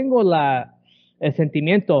 Yo tengo el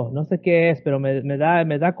sentimiento, no sé qué es, pero me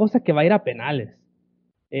da cosa que va a ir a penales.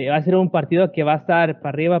 Va a ser un partido que va a estar para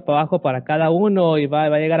arriba, para abajo, para cada uno y va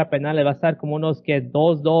a llegar a penales. Va a estar como unos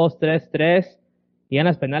 2-2, 3-3. Y en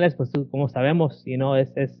las penales, pues como sabemos,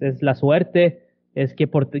 es la suerte, es qué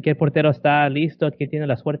portero está listo, que tiene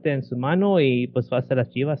la suerte en su mano y pues va a ser las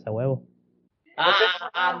Chivas a huevo.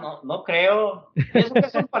 No creo. Pienso que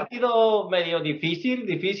es un partido medio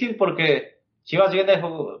difícil porque Chivas viene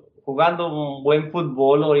jugando un buen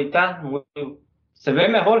fútbol ahorita, se ve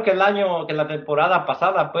mejor que la temporada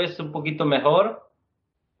pasada, pues un poquito mejor,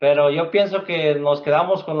 pero yo pienso que nos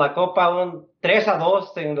quedamos con la copa un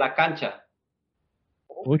 3-2 en la cancha.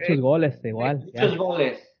 Muchos goles igual.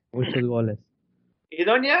 Muchos goles. ¿Y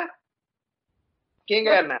doña? ¿Quién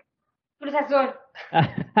gana? Cruz Azul.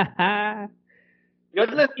 Yo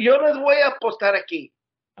les voy a apostar aquí.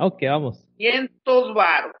 Ok, vamos. 500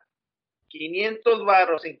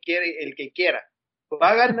 varos el que quiera.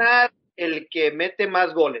 Va a ganar el que mete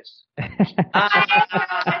más goles.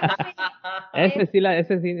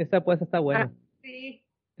 Esa apuesta está buena. Sí.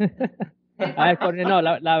 A ver, Cornel, no,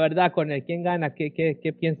 la verdad, Cornel, ¿quién gana?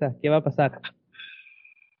 ¿Qué piensas? ¿Qué va a pasar?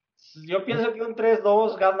 Yo pienso que un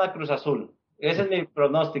 3-2 gana Cruz Azul. Ese es mi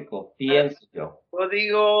pronóstico, pienso yo.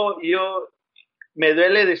 Yo me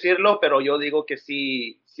duele decirlo, pero yo digo que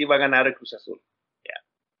sí va a ganar el Cruz Azul.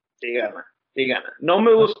 Sí gana. No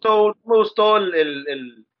me gustó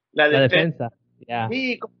la defensa.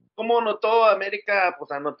 Sí, como notó América,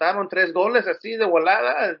 pues anotaron 3 goles así de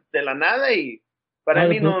volada, de la nada, y para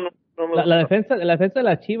mí no me gustó. La defensa de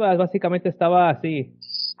las Chivas básicamente estaba así.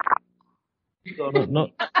 Esos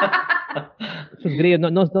grillos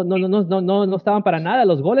no estaban para nada.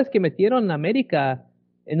 Los goles que metieron en América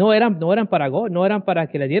no eran para gol, no eran para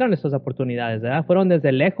que le dieran esas oportunidades, ¿verdad? Fueron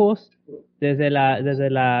desde lejos, desde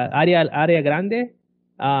la área grande.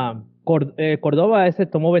 Córdoba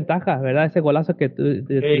tomó ventaja, ¿verdad? Ese golazo que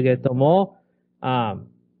tomó,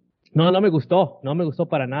 no me gustó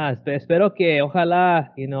para nada. Espero que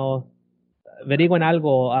ojalá, averigüen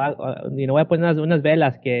algo, voy a poner unas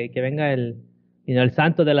velas que venga el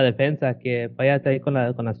santo de la defensa, que vaya ahí con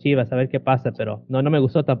las Chivas a ver qué pasa, pero no me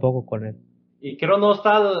gustó tampoco con él. Y creo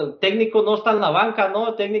el técnico no está en la banca, ¿no?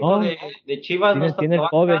 El técnico de Chivas no está en la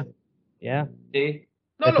banca. Tiene el COVID, ya. Sí.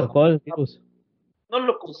 No lo ocupamos. No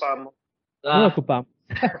lo ocupamos.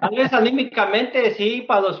 Tal vez anímicamente, sí,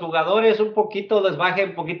 para los jugadores un poquito les baje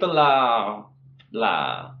un poquito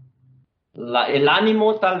el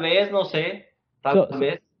ánimo, tal vez, no sé, tal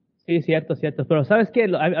vez. Sí, cierto. Pero ¿sabes qué?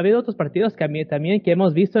 Ha habido otros partidos también que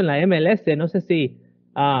hemos visto en la MLS. No sé si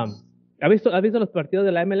 ¿has visto los partidos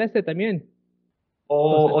de la MLS también?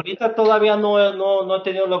 Ahorita todavía no he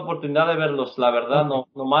tenido la oportunidad de verlos, la verdad, no.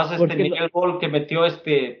 Nomás miré el gol que metió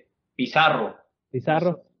Pizarro.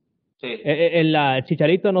 ¿Pizarro? Sí. El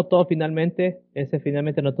Chicharito anotó finalmente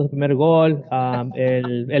anotó su primer gol.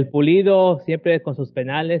 El Pulido siempre con sus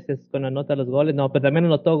penales es cuando anota los goles. No, pero también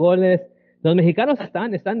anotó goles. Los mexicanos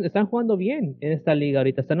están jugando bien en esta liga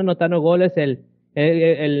ahorita. Están anotando goles. El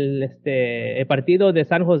partido de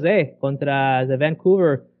San José contra de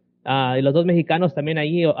Vancouver. Y los dos mexicanos también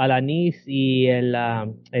ahí, Alanis y el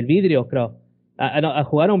Vidrio, creo.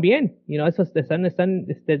 Jugaron bien. Esos están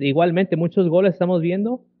igualmente muchos goles estamos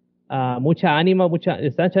viendo. Mucha ánimo,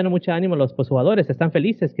 están echando mucha ánimo los jugadores, están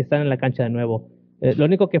felices que están en la cancha de nuevo. Lo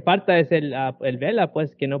único que falta es el Vela,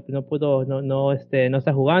 pues, que no pudo, no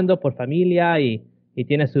está jugando por familia y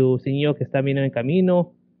tiene su niño que está viniendo en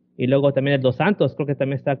camino. Y luego también el Dos Santos, creo que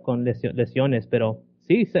también está con lesiones, pero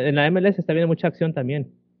sí, en la MLS está viendo mucha acción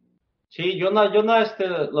también. Sí, lo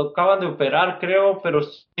acaban de operar, creo, pero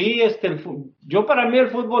sí, yo para mí el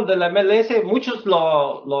fútbol de la MLS, muchos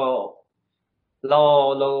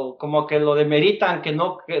como que lo demeritan que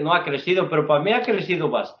no ha crecido, pero para mí ha crecido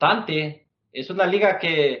bastante. Es una liga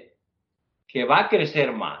que va a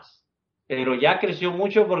crecer más, pero ya creció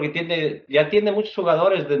mucho porque ya tiene muchos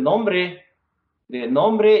jugadores de nombre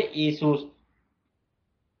y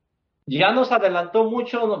ya nos adelantó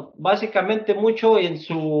mucho, básicamente mucho en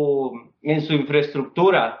su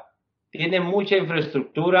infraestructura. Tiene mucha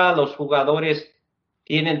infraestructura, los jugadores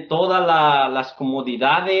tienen todas las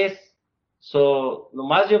comodidades.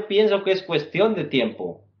 Nomás yo pienso que es cuestión de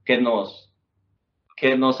tiempo que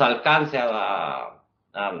nos alcance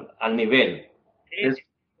al nivel. Sí,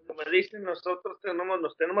 como dicen, nosotros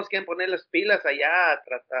nos tenemos que poner las pilas allá, a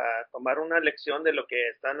tomar una lección de lo que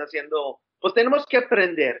están haciendo. Pues tenemos que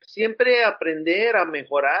aprender, siempre aprender a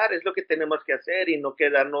mejorar es lo que tenemos que hacer y no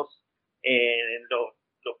quedarnos en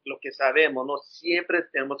lo que sabemos, ¿no? Siempre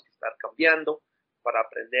tenemos que estar cambiando para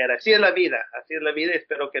aprender. Así es la vida.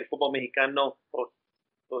 Espero que el fútbol mexicano,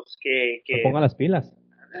 pues que Se pongan las pilas.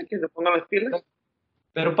 Que se pongan las pilas.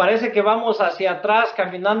 Pero parece que vamos hacia atrás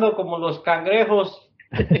caminando como los cangrejos.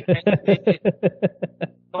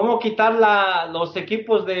 ¿Cómo quitar los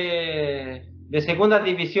equipos de segunda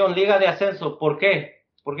división, liga de ascenso? ¿Por qué?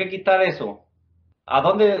 ¿Por qué quitar eso? ¿A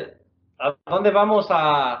dónde vamos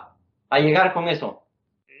a llegar con eso?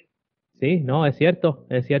 Sí, no, es cierto,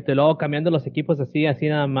 es cierto. Y luego cambiando los equipos así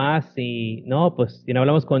nada más. Y no, pues, si no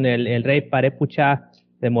hablamos con el Rey Parepucha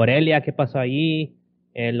de Morelia, ¿qué pasó allí?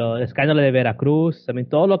 El escándalo de Veracruz, también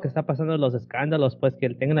todo lo que está pasando, los escándalos, pues, que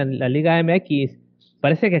tengan la Liga MX.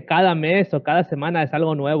 Parece que cada mes o cada semana es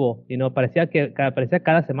algo nuevo. Y no, parecía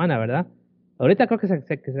cada semana, ¿verdad? Ahorita creo que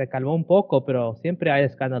se calmó un poco, pero siempre hay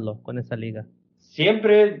escándalo con esa liga.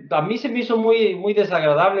 Siempre, a mí se me hizo muy, muy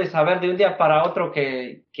desagradable saber de un día para otro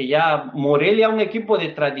que ya Morelia es un equipo de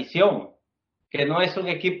tradición, que no es un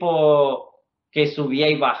equipo que subía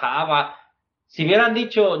y bajaba. Si hubieran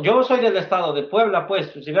dicho, yo soy del estado de Puebla,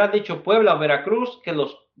 pues, si hubieran dicho Puebla o Veracruz, que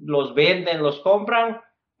los venden, los compran,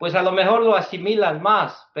 pues a lo mejor lo asimilan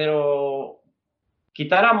más, pero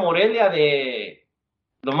quitar a Morelia de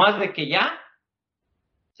lo más de que ya,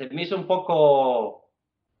 se me hizo un poco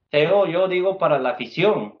feo, yo digo, para la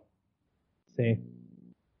afición. Sí,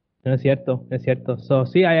 no, es cierto, es cierto. So,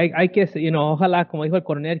 sí, hay que, ojalá, como dijo el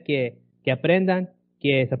coronel, que aprendan,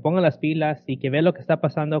 que se pongan las pilas y que vean lo que está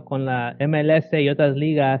pasando con la MLS y otras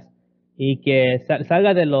ligas y que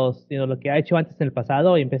salga de lo que ha hecho antes en el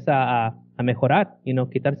pasado y empieza a mejorar y no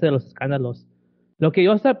quitarse de los escándalos. Lo que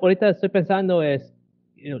yo ahorita estoy pensando es,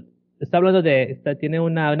 está hablando tiene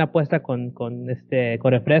una apuesta con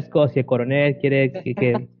refrescos y el coronel quiere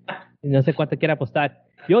que no sé cuánto quiere apostar.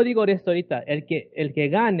 Yo digo esto ahorita, el que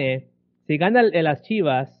gane, si gana las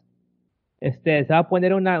Chivas, se va a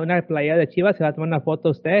poner una playera de Chivas, se va a tomar una foto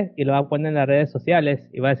usted y lo va a poner en las redes sociales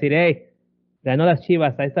y va a decir, hey, ganó las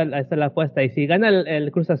Chivas, ahí está la apuesta. Y si gana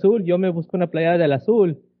el Cruz Azul, yo me busco una playera del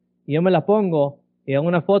Azul y yo me la pongo y hago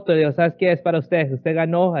una foto y digo, ¿sabes qué? Es para usted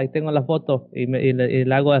ganó, ahí tengo la foto y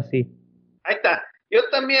la hago así. Ahí está. Yo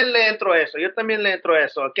también le entro eso.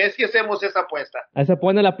 ¿Qué es que hacemos esa apuesta? Ahí se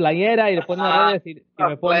pone la playera y le pone las redes y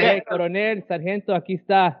me pone, hey, coronel, sargento, aquí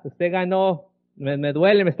está, usted ganó, me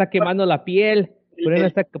duele, me está quemando la piel, poniendo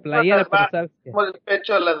esta playera. Como el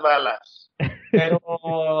pecho de las balas.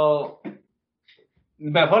 Pero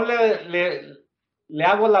mejor le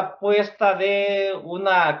hago la apuesta de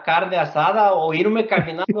una carne asada o irme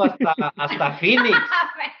caminando hasta Phoenix.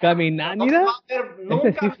 ¿Caminando?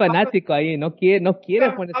 Ese sí es fanático ahí, no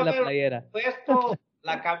quiere ponerse la playera. Puesto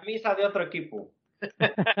la camisa de otro equipo.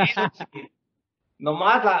 Sí.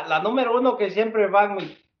 Nomás la número uno que siempre va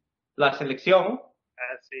en la selección.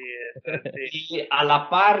 Así es. Y a la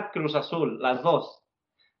par Cruz Azul, las dos.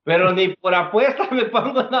 Pero ni por apuesta me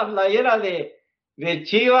pongo una playera de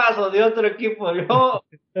Chivas o de otro equipo.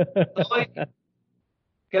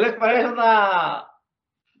 ¿Qué les parece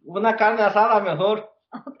una carne asada mejor?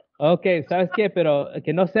 Ok, ¿sabes qué? Pero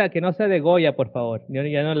que no sea de Goya, por favor. Yo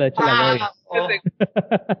ya no le echo la Goya.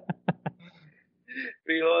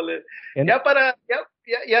 Frijoles.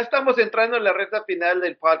 Ya estamos entrando en la recta final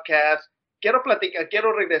del podcast. Quiero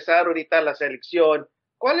regresar ahorita a la selección.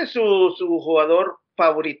 ¿Cuál es su jugador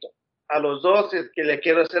favorito? A los dos es que le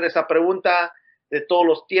quiero hacer esa pregunta de todos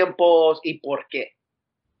los tiempos y por qué.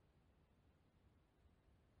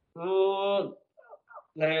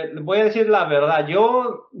 le voy a decir la verdad,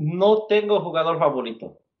 yo no tengo jugador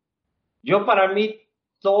favorito. Yo para mí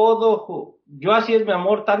yo así es mi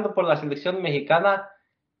amor tanto por la selección mexicana,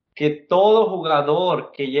 que todo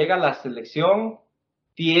jugador que llega a la selección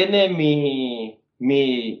tiene mi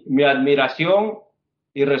admiración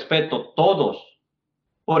y respeto, todos.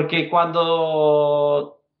 Porque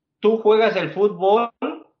cuando tú juegas el fútbol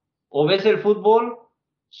o ves el fútbol,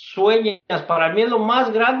 sueñas. Para mí lo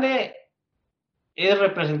más grande es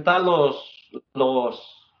representar los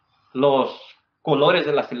colores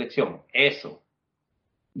de la selección. Eso.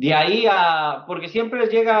 De ahí porque siempre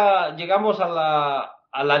llegamos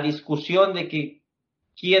a la discusión de que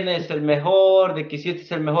quién es el mejor, de que si este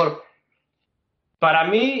es el mejor. Para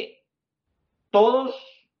mí, todos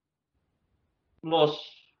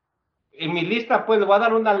en mi lista, pues le voy a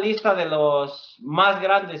dar una lista de los más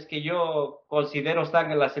grandes que yo considero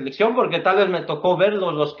están en la selección, porque tal vez me tocó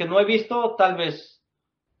verlos, los que no he visto, tal vez,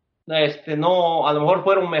 no, a lo mejor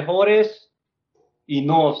fueron mejores y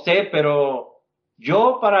no sé, pero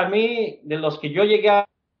yo para mí, de los que yo llegué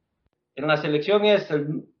en la selección es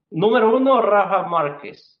el número 1, Rafa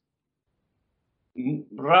Márquez.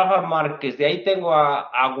 Rafa Márquez, de ahí tengo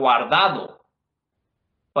a Guardado.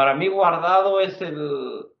 Para mí Guardado es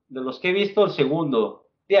de los que he visto, el segundo.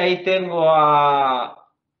 De ahí tengo a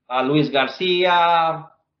Luis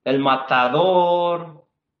García, El Matador,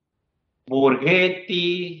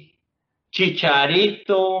 Borghetti,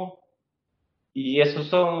 Chicharito, y esos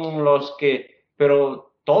son los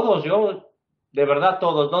pero todos, de verdad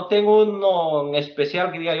todos, no tengo uno en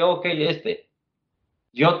especial que diga yo, ok,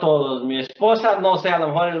 yo todos, mi esposa, no sé, a lo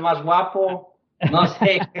mejor el más guapo, no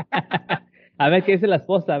sé. A ver qué dice la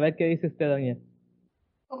esposa, a ver qué dice usted, doña.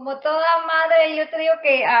 Como toda madre, yo te digo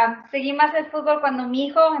que seguí más el fútbol cuando mi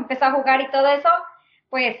hijo empezó a jugar y todo eso,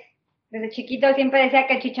 pues desde chiquito siempre decía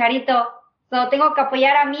que el Chicharito, solo tengo que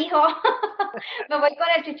apoyar a mi hijo. Me voy con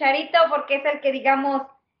el Chicharito porque es el que, digamos,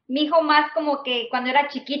 mi hijo más como que cuando era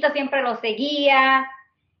chiquito siempre lo seguía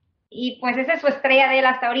y pues esa es su estrella de él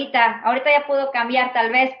hasta ahorita. Ahorita ya pudo cambiar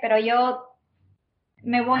tal vez, pero yo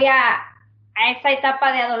me voy a esa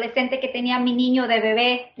etapa de adolescente que tenía mi niño de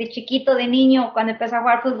bebé, de chiquito, de niño, cuando empezó a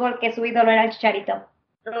jugar fútbol, que su ídolo era el Chicharito.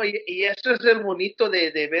 No, y eso es el bonito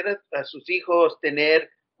de ver a sus hijos tener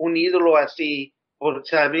un ídolo así, por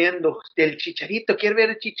sabiendo el Chicharito, quiere ver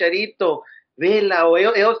el Chicharito, vela, o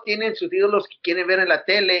ellos tienen sus ídolos que quieren ver en la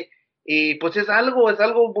tele, y pues es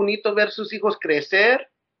algo bonito ver sus hijos crecer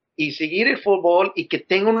y seguir el fútbol y que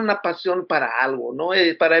tengan una pasión para algo, ¿no?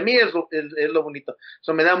 Para mí es lo bonito.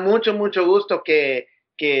 So, me da mucho gusto que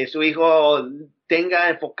su hijo tenga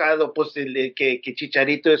enfocado, pues, que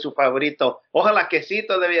Chicharito es su favorito. Ojalá que sí,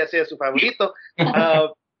 todavía sea su favorito.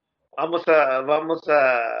 Vamos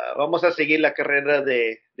a seguir la carrera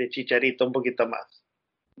de Chicharito un poquito más.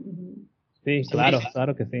 Sí,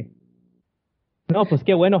 claro que sí. No, pues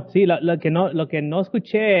qué bueno. Sí, lo que no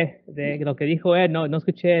escuché de lo que dijo él, no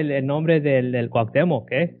escuché el nombre del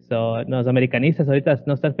Cuauhtémoc, ¿eh? So, los americanistas ahorita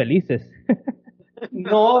no están felices.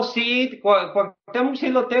 No, sí, Cuauhtémoc sí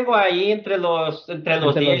lo tengo ahí entre los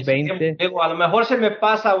 10. 20. Digo, a lo mejor se me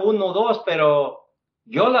pasa uno o dos, pero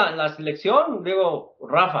yo la selección, digo,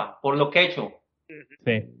 Rafa, por lo que he hecho.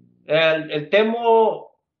 Sí. El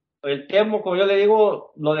Temo, como yo le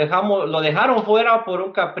digo, lo dejaron fuera por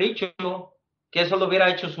un capricho, que eso lo hubiera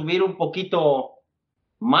hecho subir un poquito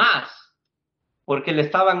más, porque le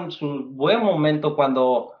estaba en su buen momento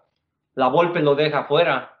cuando la Volpe lo deja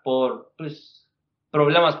fuera por, pues,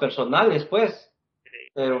 problemas personales, pues.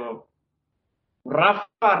 Pero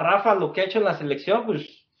Rafa, lo que ha hecho en la selección,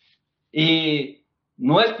 pues, y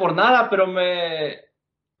no es por nada, pero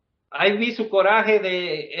ahí vi su coraje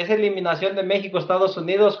de esa eliminación de México Estados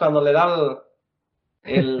Unidos cuando le da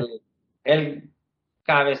el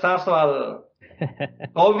cabezazo al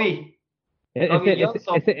Kobe.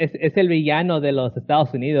 Es el villano de los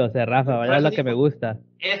Estados Unidos, Rafa, ¿verdad? Es lo que me gusta.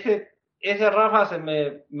 Ese Rafa se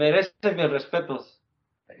me merece mis respetos.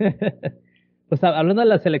 Pues hablando de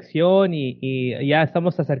la selección y ya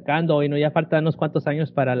estamos acercando, ya faltan unos cuantos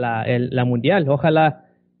años para la mundial. Ojalá,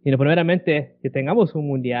 primeramente, que tengamos un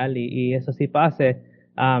mundial y eso sí pase.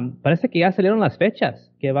 Parece que ya salieron las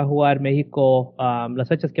fechas que va a jugar México, las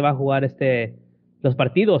fechas que va a jugar los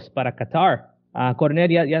partidos para Qatar. Cornel,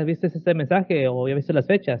 ¿ya viste este mensaje o ya viste las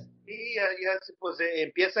fechas? Sí, ya pues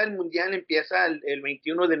empieza el mundial, empieza el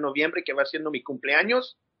 21 de noviembre, que va siendo mi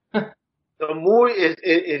cumpleaños.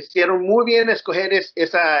 Hicieron muy bien escoger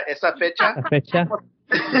esa fecha. ¿La fecha?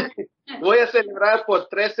 Voy a celebrar por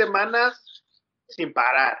 3 semanas sin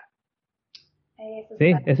parar.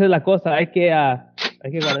 Sí, esa es la cosa, hay que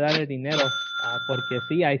guardar el dinero porque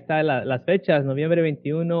sí, ahí están las fechas, noviembre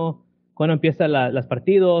 21, cuando empiezan los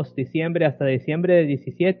partidos, diciembre hasta diciembre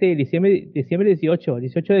 17 y diciembre 18,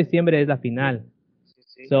 18 de diciembre es la final.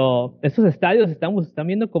 Sí. So, estos estadios están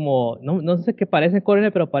viendo como, no sé qué parecen,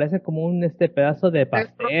 Coronel, pero parecen como un pedazo de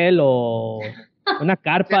pastel o una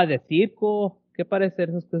carpa de circo. ¿Qué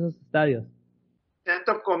parecen esos estadios?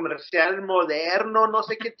 Centro comercial moderno, no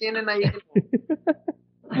sé qué tienen ahí.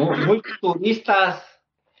 Muy turistas.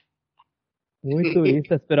 Muy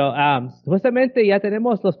turistas, pero supuestamente ya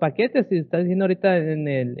tenemos los paquetes, y está diciendo ahorita en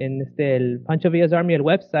el Pancho Villa's Army, el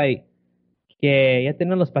website, que ya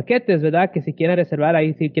tenemos los paquetes, ¿verdad? Que si quieren reservar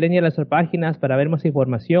ahí, si quieren ir a nuestras páginas para ver más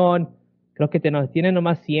información, creo que tienen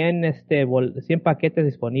nomás 100 paquetes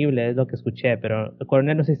disponibles, es lo que escuché, pero el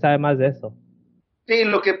coronel no sé si sabe más de eso. Sí,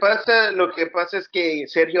 lo que pasa es que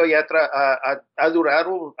Sergio ya ha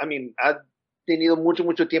durado, ha tenido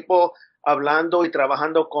mucho tiempo hablando y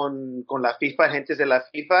trabajando con la FIFA, agentes de la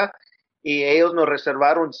FIFA, y ellos nos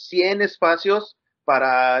reservaron 100 espacios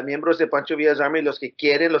para miembros de Pancho Villa's Army, los que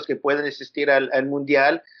quieren, los que pueden asistir al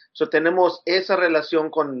Mundial. So, tenemos esa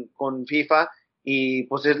relación con FIFA y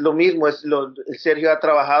pues es lo mismo, Sergio ha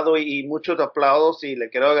trabajado y muchos aplausos y le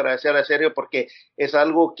quiero agradecer a Sergio porque es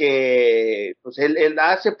algo que pues él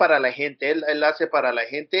hace para la gente, él hace para la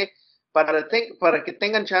gente, para que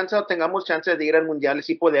tengan chance o tengamos chance de ir al Mundial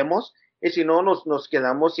si podemos, y si no nos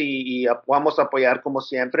quedamos y vamos a apoyar como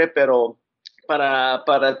siempre, pero para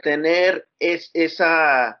tener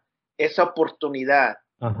esa oportunidad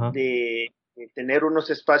de tener unos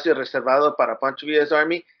espacios reservados para Pancho Villa's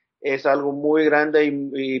Army es algo muy grande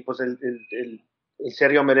y pues el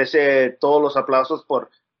Sergio merece todos los aplausos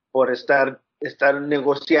por estar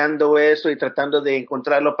negociando eso y tratando de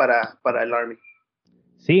encontrarlo para el Army.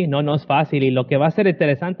 Sí, no es fácil, y lo que va a ser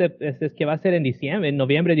interesante es que va a ser en diciembre, en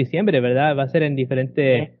noviembre, diciembre, ¿verdad? Va a ser en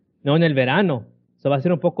diferente, no en el verano. Eso va a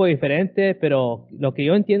ser un poco diferente, pero lo que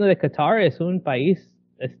yo entiendo de Qatar es un país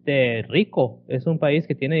rico, es un país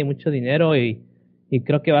que tiene mucho dinero y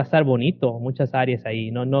creo que va a estar bonito, muchas áreas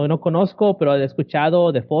ahí. No conozco, pero he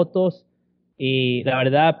escuchado de fotos y la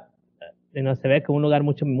verdad no se ve como un lugar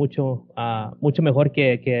mucho mejor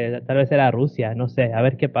que tal vez era Rusia, no sé, a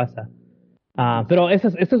ver qué pasa. Pero ese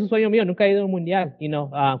es un sueño mío, nunca he ido a un mundial,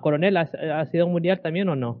 Coronel, ¿has ido a un mundial también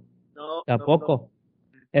o no? No. Tampoco.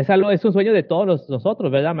 No. Es un sueño de todos nosotros,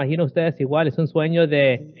 ¿verdad? Imagino ustedes igual, es un sueño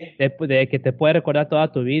de que te puede recordar toda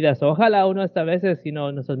tu vida. Ojalá uno esta veces,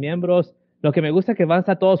 nuestros miembros, lo que me gusta es que van a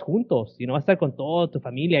estar todos juntos, va a estar con toda tu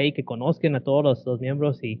familia ahí, que conozcan a todos los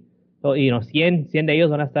miembros y 100 de ellos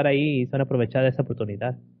van a estar ahí y van a aprovechar esa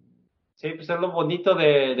oportunidad. Sí, pues es lo bonito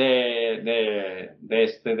de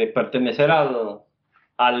pertenecer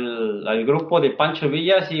al grupo de Pancho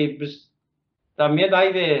Villas y pues también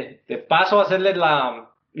hay de paso hacerles la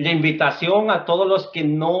invitación a todos los que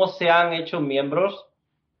no se han hecho miembros,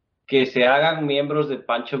 que se hagan miembros de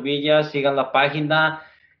Pancho Villas, sigan la página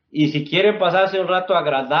y si quieren pasarse un rato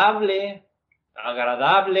agradable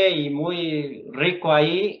y muy rico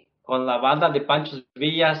ahí con la banda de Pancho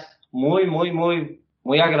Villas,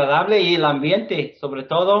 muy agradable y el ambiente sobre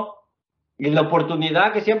todo y la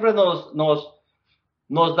oportunidad que siempre nos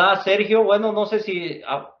da Sergio, bueno, no sé si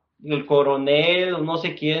el coronel o no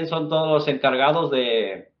sé quién son todos los encargados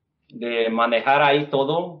de manejar ahí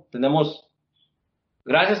todo.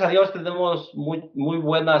 Gracias a Dios tenemos muy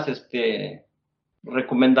buenas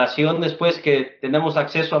recomendaciones, pues que tenemos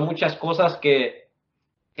acceso a muchas cosas que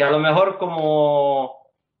a lo mejor como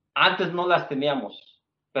antes no las teníamos.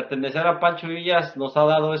 Pertenecer a Pancho Villas nos ha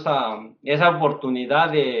dado esa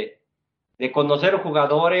oportunidad de conocer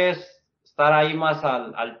jugadores, estar ahí más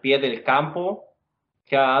al pie del campo,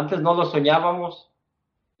 que antes no lo soñábamos,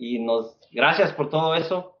 y gracias por todo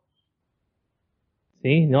eso.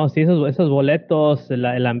 Sí, esos boletos,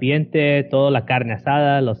 el ambiente, toda la carne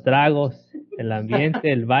asada, los tragos, el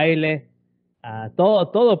ambiente, el baile,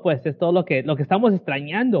 todo pues, es todo lo que estamos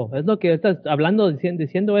extrañando, es lo que estás hablando,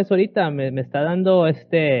 diciendo eso ahorita, me está dando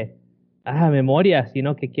memoria,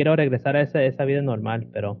 sino que quiero regresar a esa vida normal,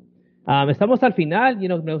 pero estamos al final,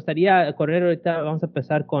 me gustaría correr ahorita, vamos a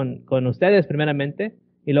empezar con ustedes primeramente,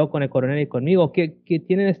 y luego con el coronel y conmigo, que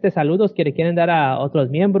tienen saludos que le quieren dar a otros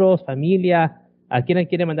miembros, familia. ¿A quién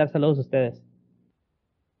quieren mandar saludos ustedes?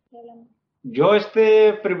 Yo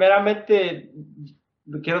primeramente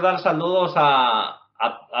quiero dar saludos a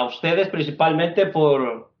ustedes principalmente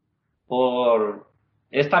por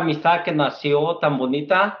esta amistad que nació tan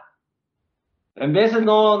bonita. En veces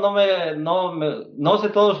no sé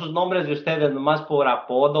todos sus nombres de ustedes, nomás por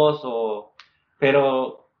apodos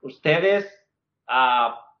pero ustedes,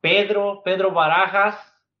 a Pedro Barajas,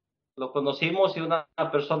 lo conocimos y una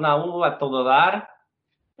persona a todo dar.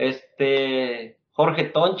 Jorge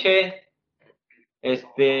Tonche,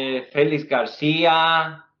 Félix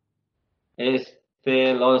García,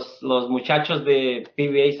 los muchachos de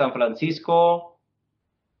PBA San Francisco,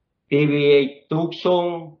 PBA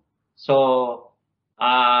Tucson,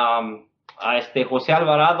 José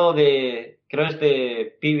Alvarado creo es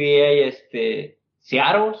de PBA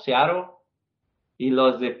Seattle, y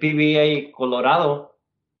los de PBA Colorado,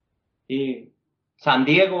 y San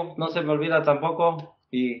Diego, no se me olvida tampoco,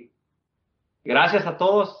 y gracias a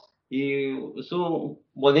todos, y es un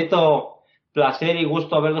bonito placer y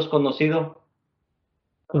gusto haberlos conocido.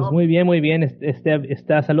 Pues muy bien,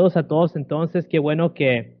 saludos a todos entonces, qué bueno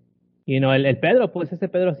que, el Pedro, pues ese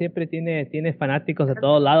Pedro siempre tiene fanáticos a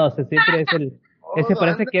todos lados, siempre es ese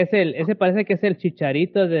parece que es el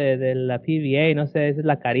chicharito de la PBA, no sé, es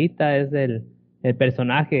la carita, es el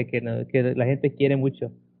personaje que la gente quiere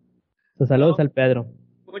mucho. So, saludos al Pedro.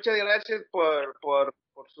 Muchas gracias por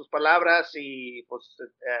sus palabras y pues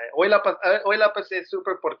hoy la pasé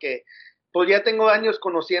súper porque pues ya tengo años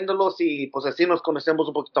conociéndolos y pues así nos conocemos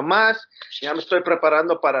un poquito más. Ya me estoy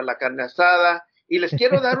preparando para la carne asada y les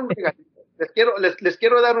quiero dar un regalito. Les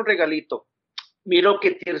quiero dar un regalito. Miro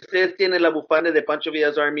que ustedes tienen la bufanda de Pancho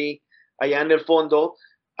Villa's Army allá en el fondo.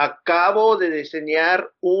 Acabo de diseñar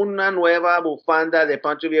una nueva bufanda de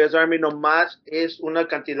Pancho Villa's Army, nomás es una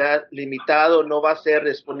cantidad limitada, no va a ser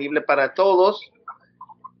disponible para todos.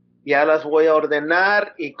 Ya las voy a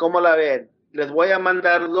ordenar y ¿cómo la ven? Les voy a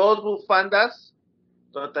mandar 2 bufandas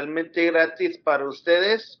totalmente gratis para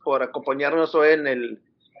ustedes por acompañarnos hoy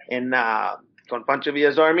con Pancho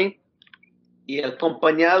Villa's Army. Y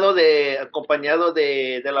acompañado de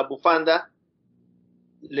la bufanda,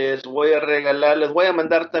 les voy a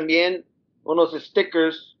mandar también unos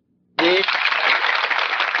stickers de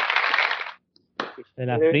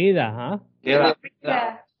la Frida,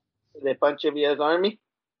 de Pancho Villa's Army.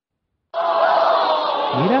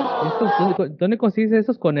 Mira, ¿dónde consigues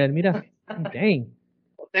esos con él? Mira, dang.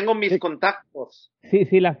 Tengo mis contactos.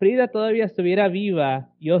 Si la Frida todavía estuviera viva,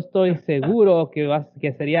 yo estoy seguro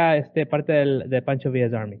que sería parte de Pancho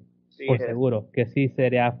Villa's Army. Sí, por seguro, que sí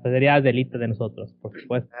sería delito de nosotros, por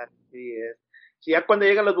supuesto. Así es. Si ya cuando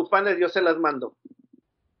llegan las bufandas, yo se las mando.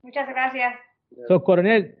 Muchas gracias. So,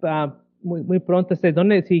 Coronel, muy pronto, si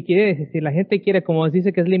la gente quiere, como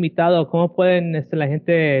dice que es limitado, ¿cómo pueden la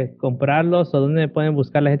gente comprarlos o dónde pueden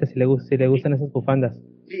buscar la gente si le gustan esas bufandas?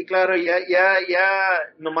 Sí, claro, ya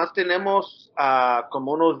nomás tenemos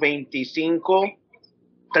como unos 30.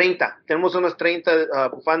 Tenemos unas 30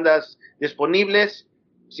 bufandas disponibles.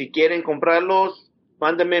 Si quieren comprarlos,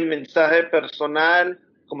 mándenme un mensaje personal,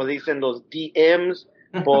 como dicen los DMs,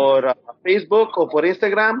 por Facebook o por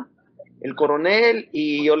Instagram, el Coronel,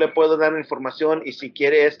 y yo le puedo dar información. Y si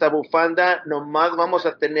quiere esta bufanda, nomás vamos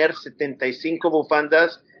a tener 75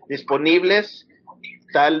 bufandas disponibles.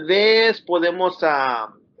 Tal vez podemos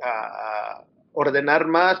ordenar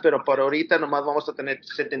más, pero por ahorita nomás vamos a tener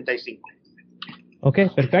 75. Ok,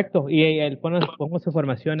 perfecto. Y ponemos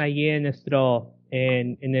información ahí en el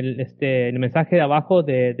mensaje de abajo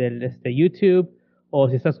del YouTube, o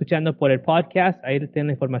si está escuchando por el podcast, ahí tienen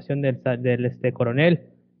la información del Coronel.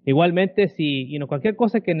 Igualmente, si cualquier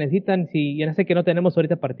cosa que necesitan, ya sé que no tenemos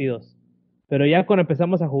ahorita partidos, pero ya cuando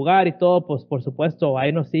empezamos a jugar y todo, pues por supuesto,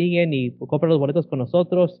 ahí nos siguen y compran los boletos con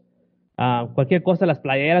nosotros. Cualquier cosa, las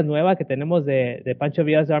playeras nuevas que tenemos de Pancho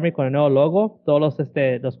Villa's Army con el nuevo logo, todos los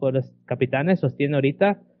capitanes los tienen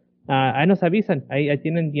ahorita. Ahí nos avisan, ahí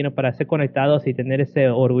tienen para ser conectados y tener ese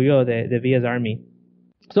orgullo de Villa's Army.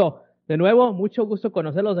 So, de nuevo, mucho gusto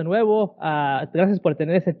conocerlos de nuevo. Gracias por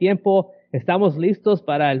tener ese tiempo. Estamos listos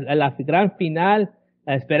para la gran final.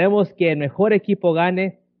 Esperemos que el mejor equipo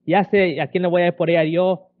gane. Ya sé a quién le voy a apoyar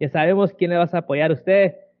yo. Ya sabemos quién le vas a apoyar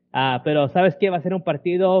usted. Pero sabes que va a ser un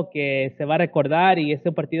partido que se va a recordar y es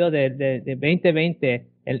un partido de 2020.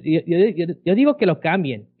 Yo digo que lo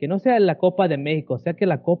cambien, que no sea la Copa de México, sea que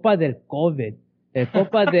la Copa del COVID, la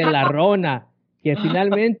Copa de la Rona, que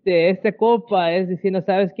finalmente esta Copa es diciendo,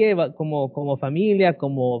 ¿sabes qué? Como familia,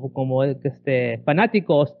 como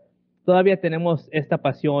fanáticos, todavía tenemos esta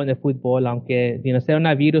pasión de fútbol, aunque no sea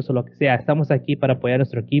una virus o lo que sea, estamos aquí para apoyar a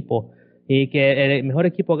nuestro equipo. Y que el mejor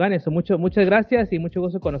equipo gane. Muchas gracias y mucho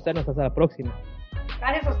gusto conocernos. Hasta la próxima.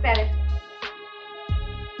 Gracias a ustedes.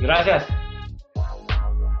 Gracias.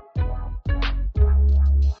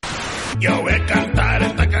 Yo voy a cantar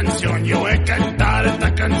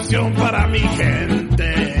esta canción para mi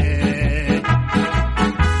gente.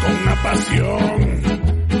 Con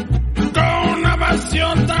una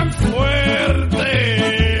pasión tan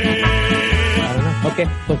fuerte. Ok,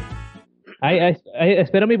 pues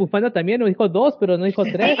Espero mi bufanda también, nos dijo 2, pero no dijo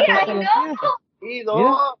 3. Sí,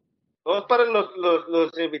 dos para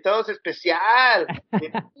los invitados especial.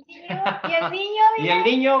 Y el niño, ¿Y el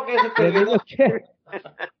niño qué se te olvidó?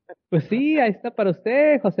 Pues sí, ahí está para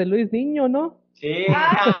usted, José Luis Niño, ¿no? Sí.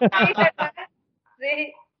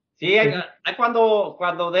 Sí. Sí, hay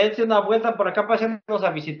cuando dense una vuelta por acá, pasémonos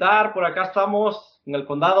a visitar. Por acá estamos en el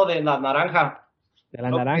condado de La Naranja. De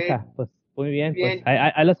La Naranja, pues muy bien. Bien. Pues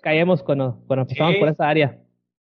ahí los caemos cuando pasamos por esa área.